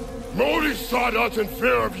say? Modi sought us in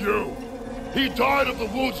fear of you. He died of the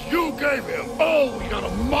wounds you gave him. Oh, we got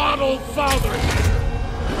a model father here.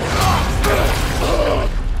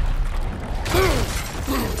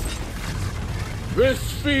 This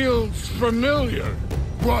feels familiar.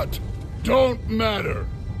 What? Don't matter.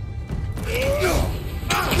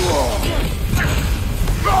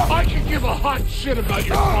 I can give a hot shit about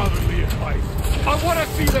your fatherly advice. I want to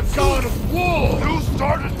see the god of war. You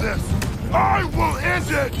started this. I will end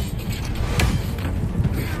it.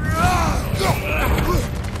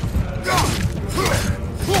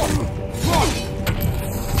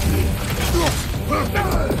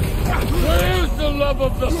 Where's the love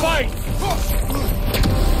of the fight?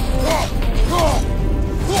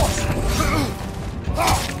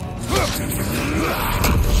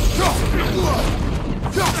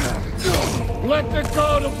 Let the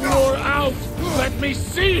god of war out! Let me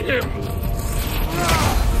see him!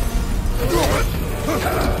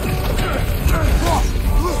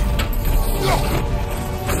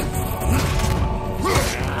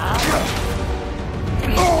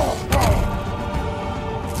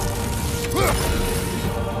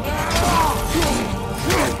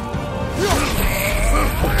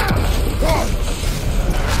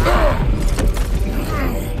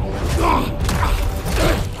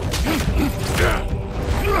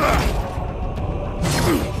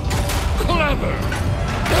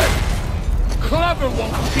 Clever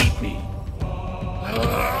won't beat me.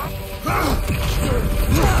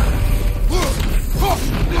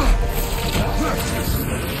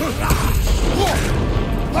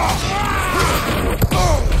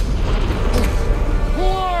 Who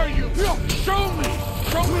are you? Show me!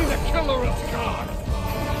 Show me the killer of God!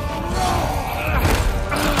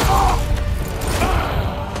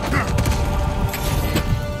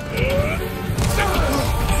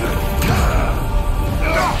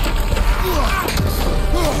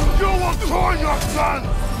 You will join your son!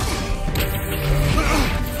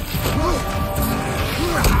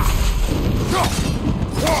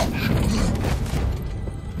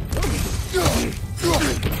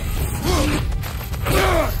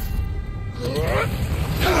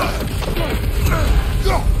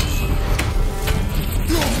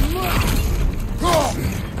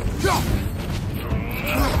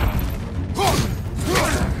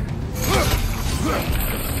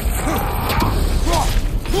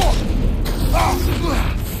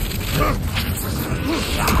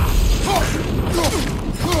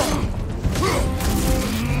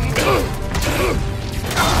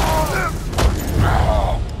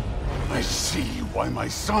 I see why my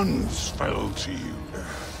sons fell to you.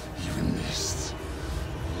 Even this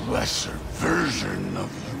lesser version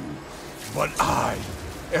of you. But I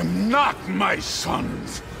am not my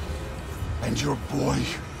sons. And your boy,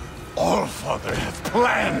 Allfather, have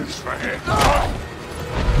plans for him.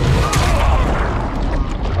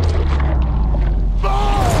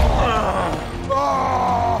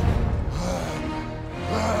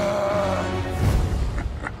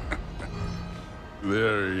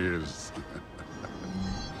 There he is.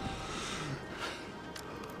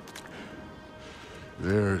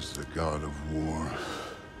 There's the god of war.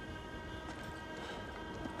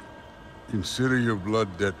 Consider your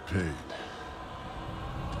blood debt paid.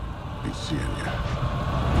 Be seeing you.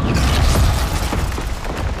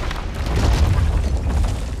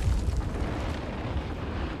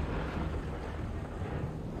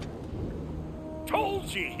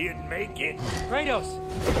 Told you he'd make it. Kratos,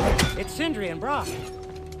 it's Sindri and Brock.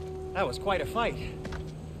 That was quite a fight.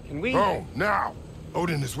 Can we... Oh, now!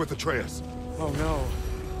 Odin is with Atreus. Oh, no.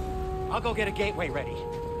 I'll go get a gateway ready.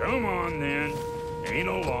 Come on, then. Ain't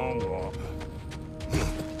a long walk.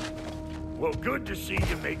 Well, good to see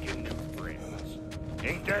you making new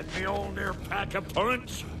Ain't that Mjolnir pack a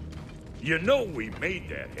punch? You know we made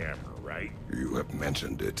that hammer, right? You have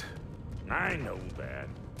mentioned it. I know that.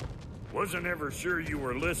 Wasn't ever sure you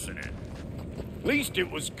were listening. Least it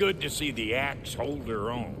was good to see the axe hold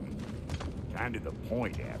her own. Kind of the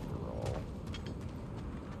point, after all.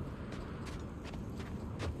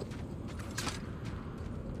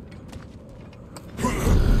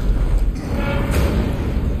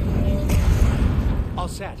 All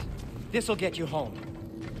set. This'll get you home.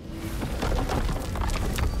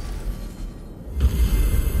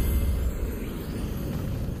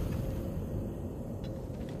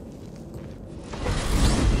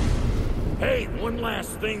 Hey, one last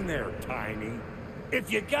thing there, Tiny.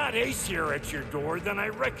 If you got Aesir at your door, then I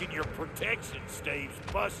reckon your protection stave's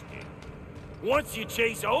busted. Once you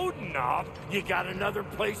chase Odin off, you got another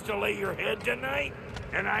place to lay your head tonight?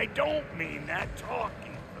 And I don't mean that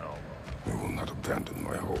talking, though. I will not abandon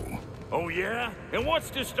my home. Oh, yeah? And what's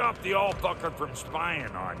to stop the all-fucker from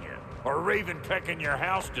spying on you? Or Raven pecking your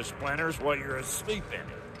house to splinters while you're asleep in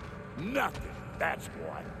it? Nothing, that's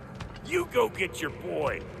what. You go get your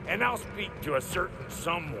boy, and I'll speak to a certain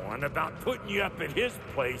someone about putting you up at his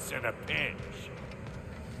place in a pinch.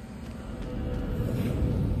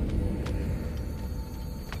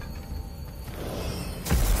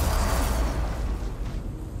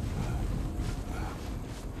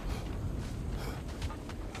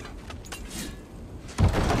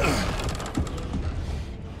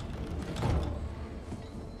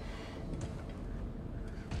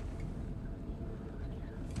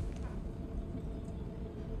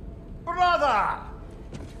 Brother!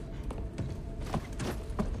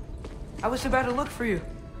 I was about to look for you.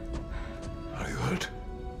 Are you hurt?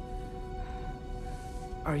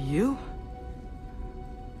 Are you?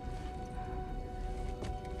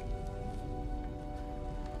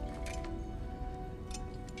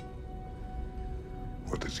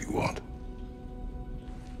 What does he want?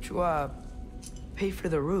 To, pay for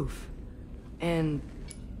the roof. And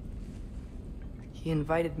he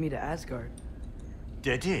invited me to Asgard.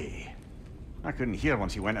 Did he? I couldn't hear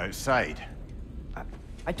once he went outside.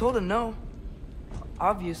 I told him no.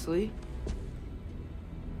 Obviously.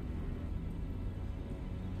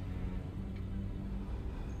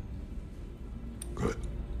 Good.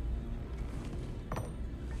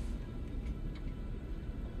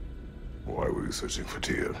 Why were you searching for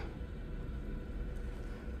Tyr?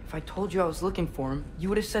 If I told you I was looking for him, you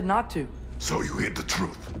would have said not to. So you hid the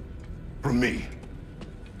truth. From me.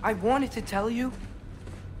 I wanted to tell you.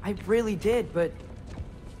 I really did, but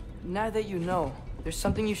now that you know, there's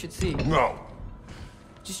something you should see. No.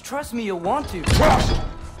 Just trust me, you'll want to. Trust!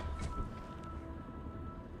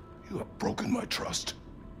 You have broken my trust.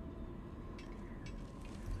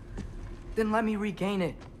 Then let me regain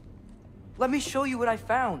it. Let me show you what I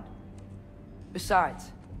found.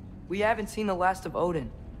 Besides, we haven't seen the last of Odin.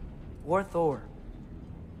 Or Thor.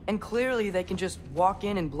 And clearly they can just walk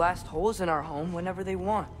in and blast holes in our home whenever they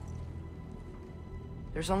want.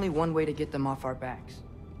 There's only one way to get them off our backs.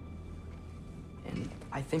 And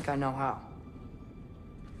I think I know how.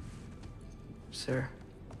 Sir.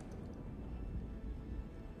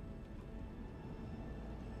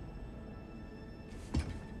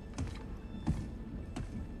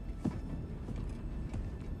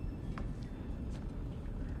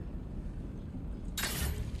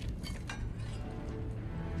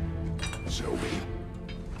 Show me.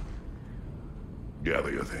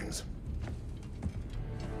 Gather your things.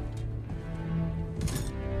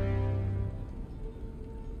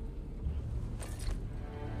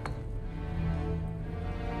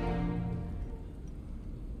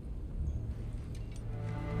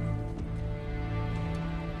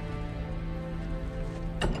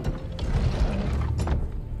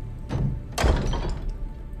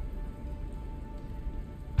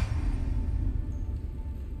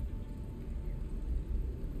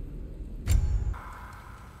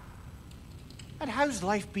 And how's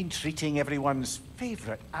life been treating everyone's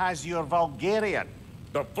favorite Azure Vulgarian?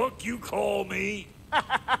 The fuck you call me?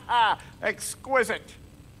 Exquisite.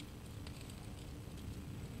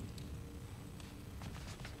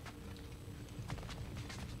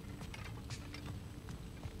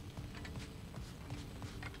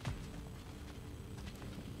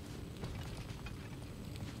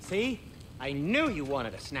 See? I knew you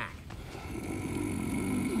wanted a snack.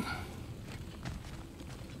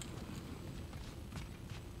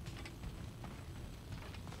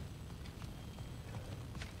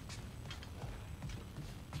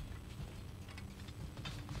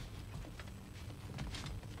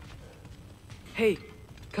 Hey,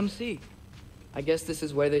 come see. I guess this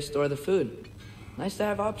is where they store the food. Nice to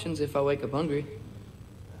have options if I wake up hungry.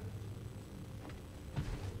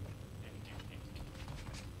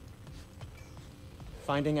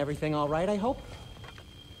 Finding everything all right, I hope?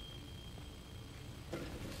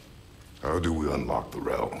 How do we unlock the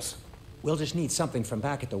realms? We'll just need something from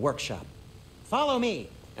back at the workshop. Follow me,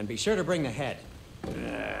 and be sure to bring the head.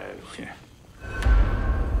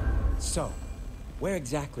 So, where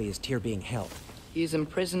exactly is Tyr being held? He's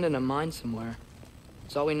imprisoned in a mine somewhere.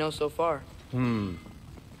 That's all we know so far. The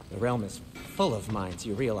realm is full of mines,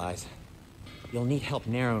 you realize. You'll need help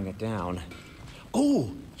narrowing it down.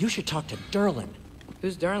 Oh, you should talk to Durlin.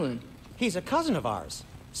 Who's Durlin? He's a cousin of ours.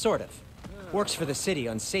 Sort of. Works for the city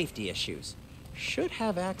on safety issues. Should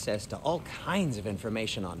have access to all kinds of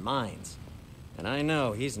information on mines. And I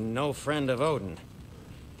know he's no friend of Odin.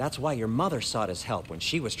 That's why your mother sought his help when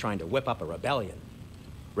she was trying to whip up a rebellion.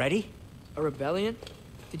 Ready? A rebellion?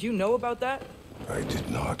 Did you know about that? I did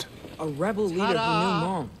not. A rebel leader who knew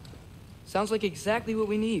Mom. Sounds like exactly what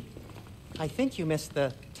we need. I think you missed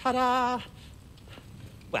the ta-da!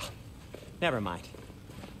 Well, never mind.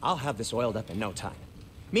 I'll have this oiled up in no time.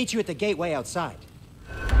 Meet you at the gateway outside.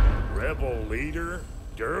 Rebel leader?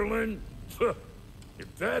 Durlin?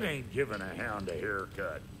 If that ain't giving a hound a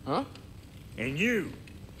haircut. Huh? And you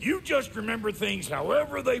just remember things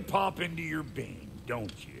however they pop into your bean,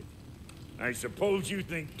 don't you? I suppose you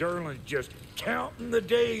think Durlin's just counting the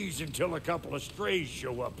days until a couple of strays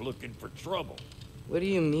show up looking for trouble. What do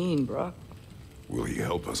you mean, Brock? Will he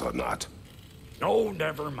help us or not? Oh,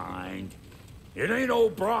 never mind. It ain't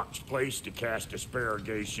old Brock's place to cast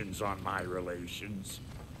aspersions on my relations.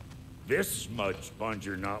 This smudge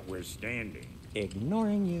sponger notwithstanding.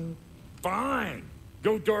 Ignoring you. Fine.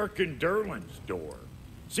 Go darken Durlin's door.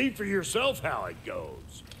 See for yourself how it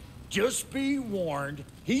goes. Just be warned,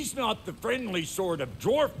 he's not the friendly sort of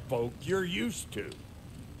dwarf folk you're used to.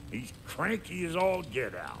 He's cranky as all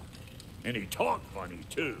get out. And he talk funny,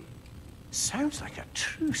 too. Sounds like a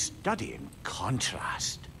true study in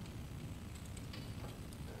contrast.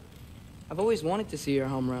 I've always wanted to see your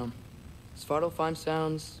home realm. Svartalfheim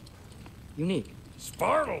sounds unique.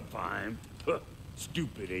 Svartalfheim?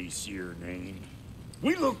 Stupid Aesir name.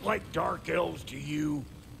 We look like dark elves to you.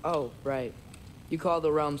 Oh, right. You call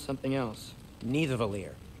the realm something else.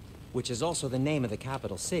 Nidavellir, which is also the name of the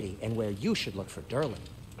capital city and where you should look for Durlin.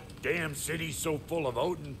 Damn city's so full of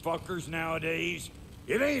Odin fuckers nowadays.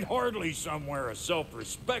 It ain't hardly somewhere a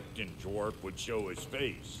self-respecting dwarf would show his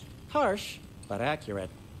face. Harsh, but accurate.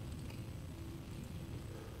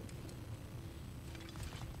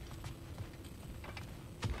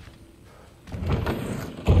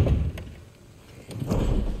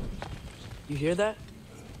 You hear that?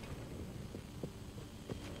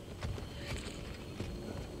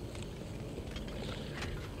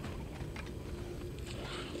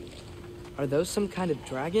 Are those some kind of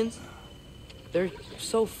dragons? They're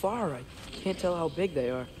so far, I can't tell how big they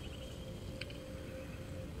are.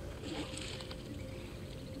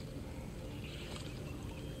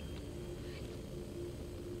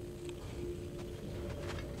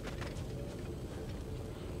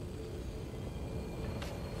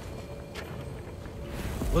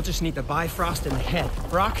 We'll just need the Bifrost in the head.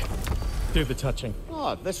 Brock, do the touching.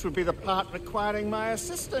 Oh, this would be the part requiring my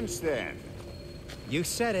assistance then. You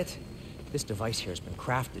said it. This device here has been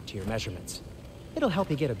crafted to your measurements. It'll help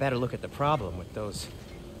you get a better look at the problem with those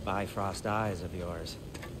Bifrost eyes of yours.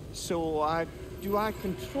 So, do I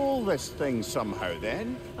control this thing somehow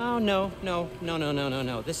then? Oh, no.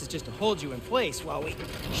 This is just to hold you in place while we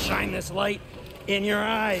shine this light in your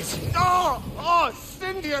eyes. Oh,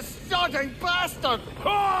 Cindy, you sodding bastard!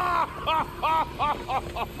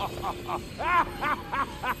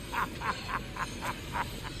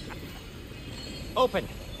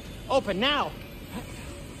 Open now!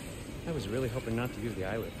 I was really hoping not to use the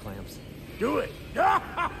eyelid clamps. Do it!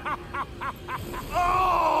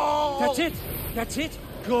 Oh! That's it!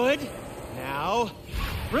 Good! Now,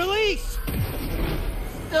 release!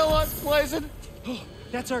 Still unpleasant. Oh,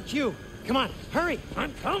 that's our cue. Come on, hurry!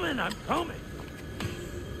 I'm coming!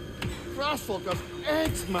 Grassfolk of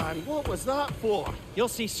eggs, man. What was that for? You'll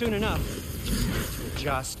see soon enough. To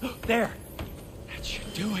adjust. There! That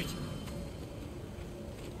should do it.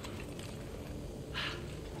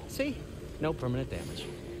 See? No permanent damage.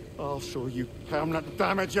 I'll show you permanent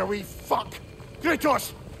damage, you wee fuck!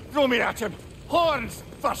 Kratos! Throw me at him! Horns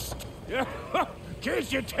first!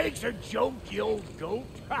 Guess you takes a joke, you old goat.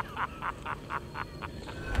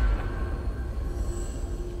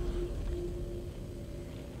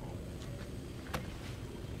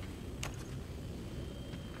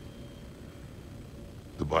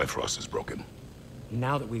 The Bifrost is broken.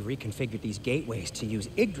 Now that we've reconfigured these gateways to use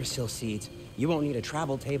Yggdrasil seeds, you won't need a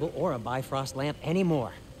travel table or a Bifrost lamp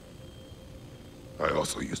anymore. I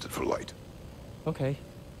also used it for light. Okay,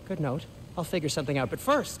 good note. I'll figure something out, but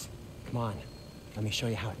first, come on, let me show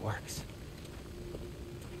you how it works.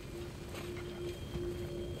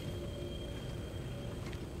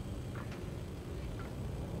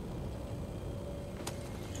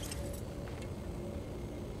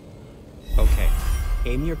 Okay,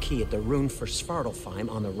 aim your key at the rune for Svartalfheim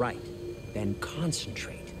on the right, then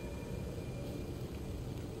concentrate.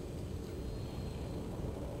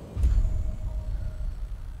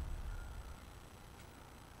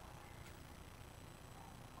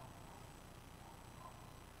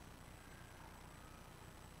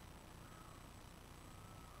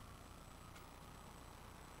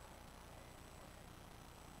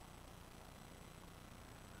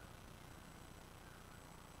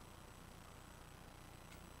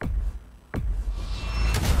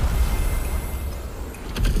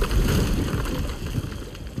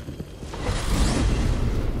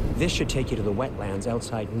 This should take you to the wetlands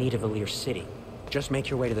outside Nidavellir City. Just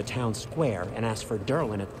make your way to the town square and ask for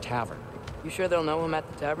Durlin at the tavern. You sure they'll know him at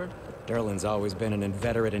the tavern? Durlin's always been an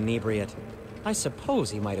inveterate inebriate. I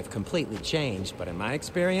suppose he might have completely changed, but in my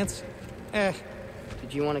experience, Did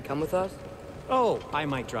you want to come with us? Oh, I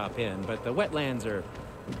might drop in, but the wetlands are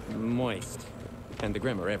moist. And the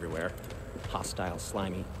Grim are everywhere. Hostile,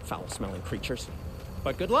 slimy, foul-smelling creatures.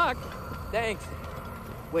 But good luck! Thanks.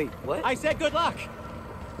 Wait, what? I said good luck!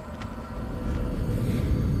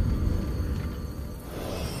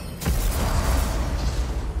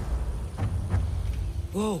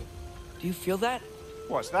 Whoa, do you feel that?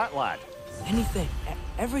 What's that, lad? Anything,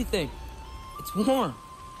 everything. It's warm.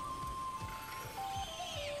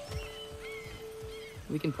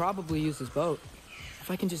 We can probably use this boat,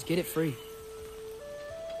 if I can just get it free.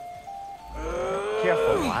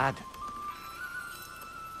 Careful, lad.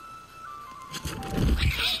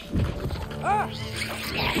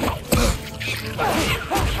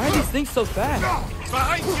 Why are these things so fast?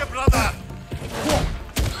 Behind you, brother!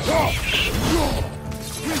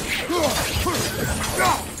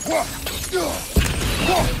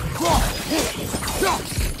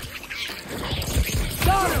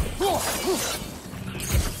 Got him!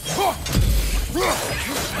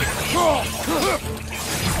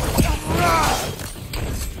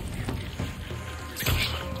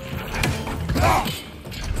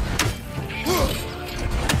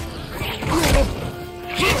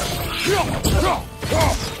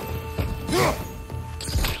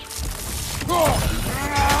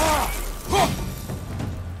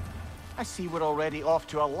 I see we're already off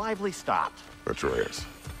to a lively start. Atreus,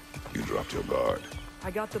 you dropped your guard.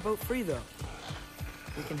 I got the boat free, though.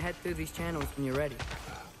 We can head through these channels when you're ready.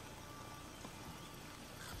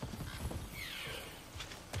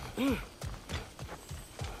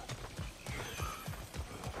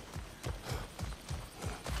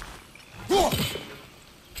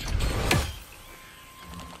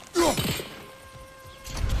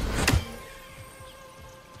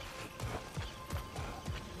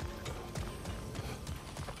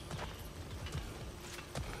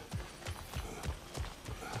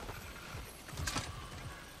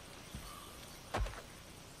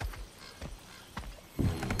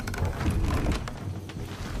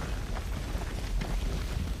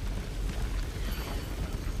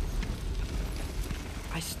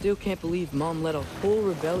 I still can't believe Mom led a whole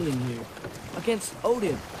rebellion here against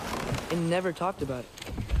Odin and never talked about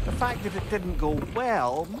it. The fact that it didn't go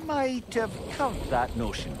well might have covered that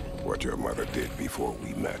notion. What your mother did before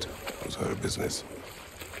we met was her business.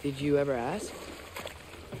 Did you ever ask?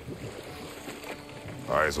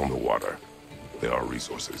 Eyes on the water. There are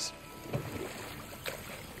resources.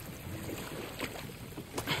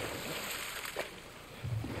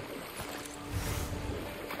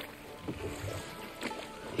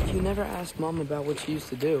 If you never asked Mom about what she used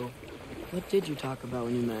to do, what did you talk about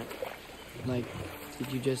when you met? Like,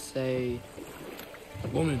 did you just say,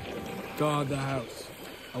 "Woman, guard the house.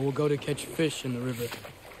 I will go to catch fish in the river,"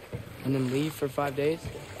 and then leave for 5 days?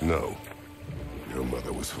 No. Your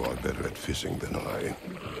mother was far better at fishing than I.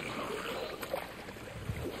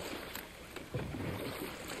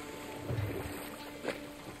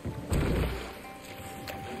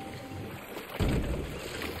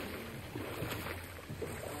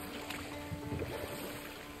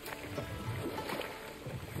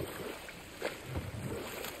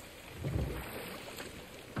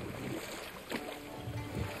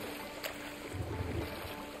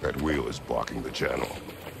 That wheel is blocking the channel.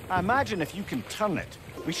 I imagine if you can turn it,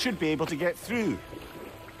 we should be able to get through.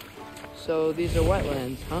 So these are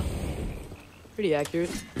wetlands, huh? Pretty accurate.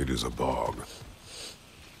 It is a bog.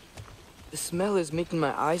 The smell is making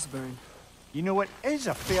my eyes burn. You know, it is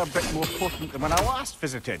a fair bit more potent than when I last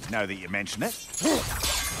visited, now that you mention it.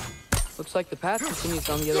 Looks like the path continues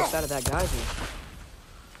on the other side of that geyser.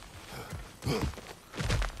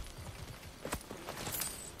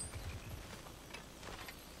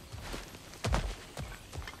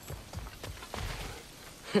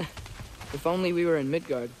 If only we were in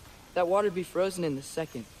Midgard. That water'd be frozen in a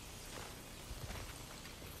second.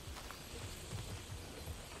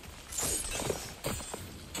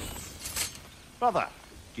 Brother,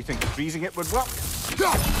 do you think freezing it would work?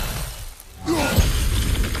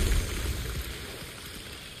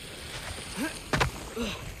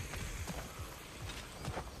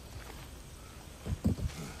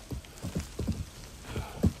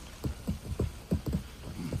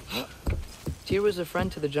 Tyr was a friend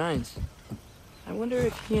to the Giants. I wonder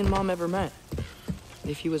if he and Mom ever met.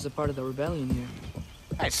 If he was a part of the rebellion here.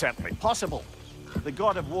 It's certainly possible. The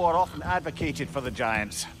god of war often advocated for the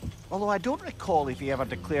Giants. Although I don't recall if he ever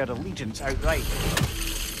declared allegiance outright.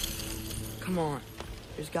 Come on.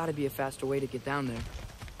 There's gotta be a faster way to get down there.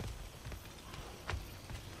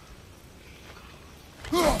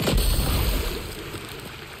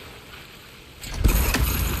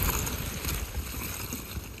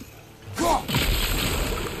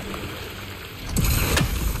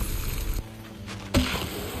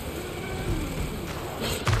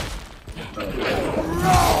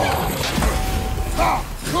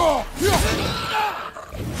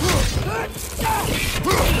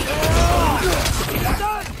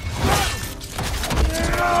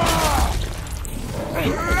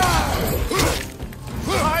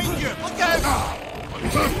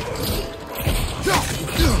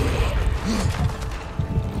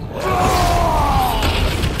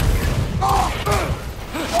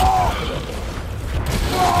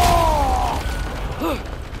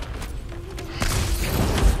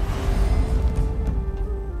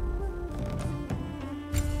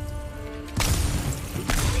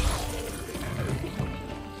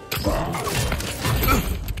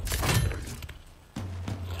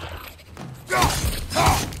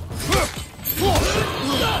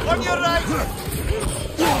 On your right!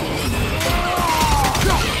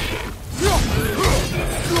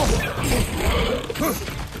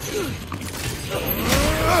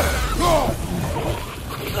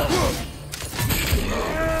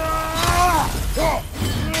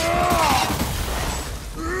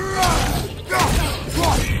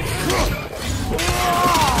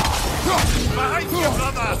 Behind you,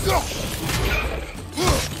 brother!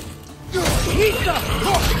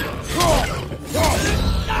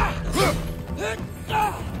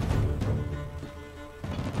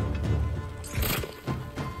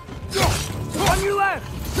 On your left!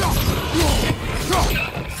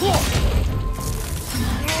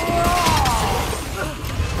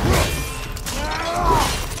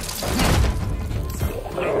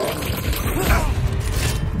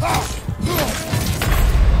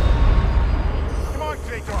 Come on,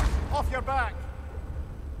 Kratos! Off your back!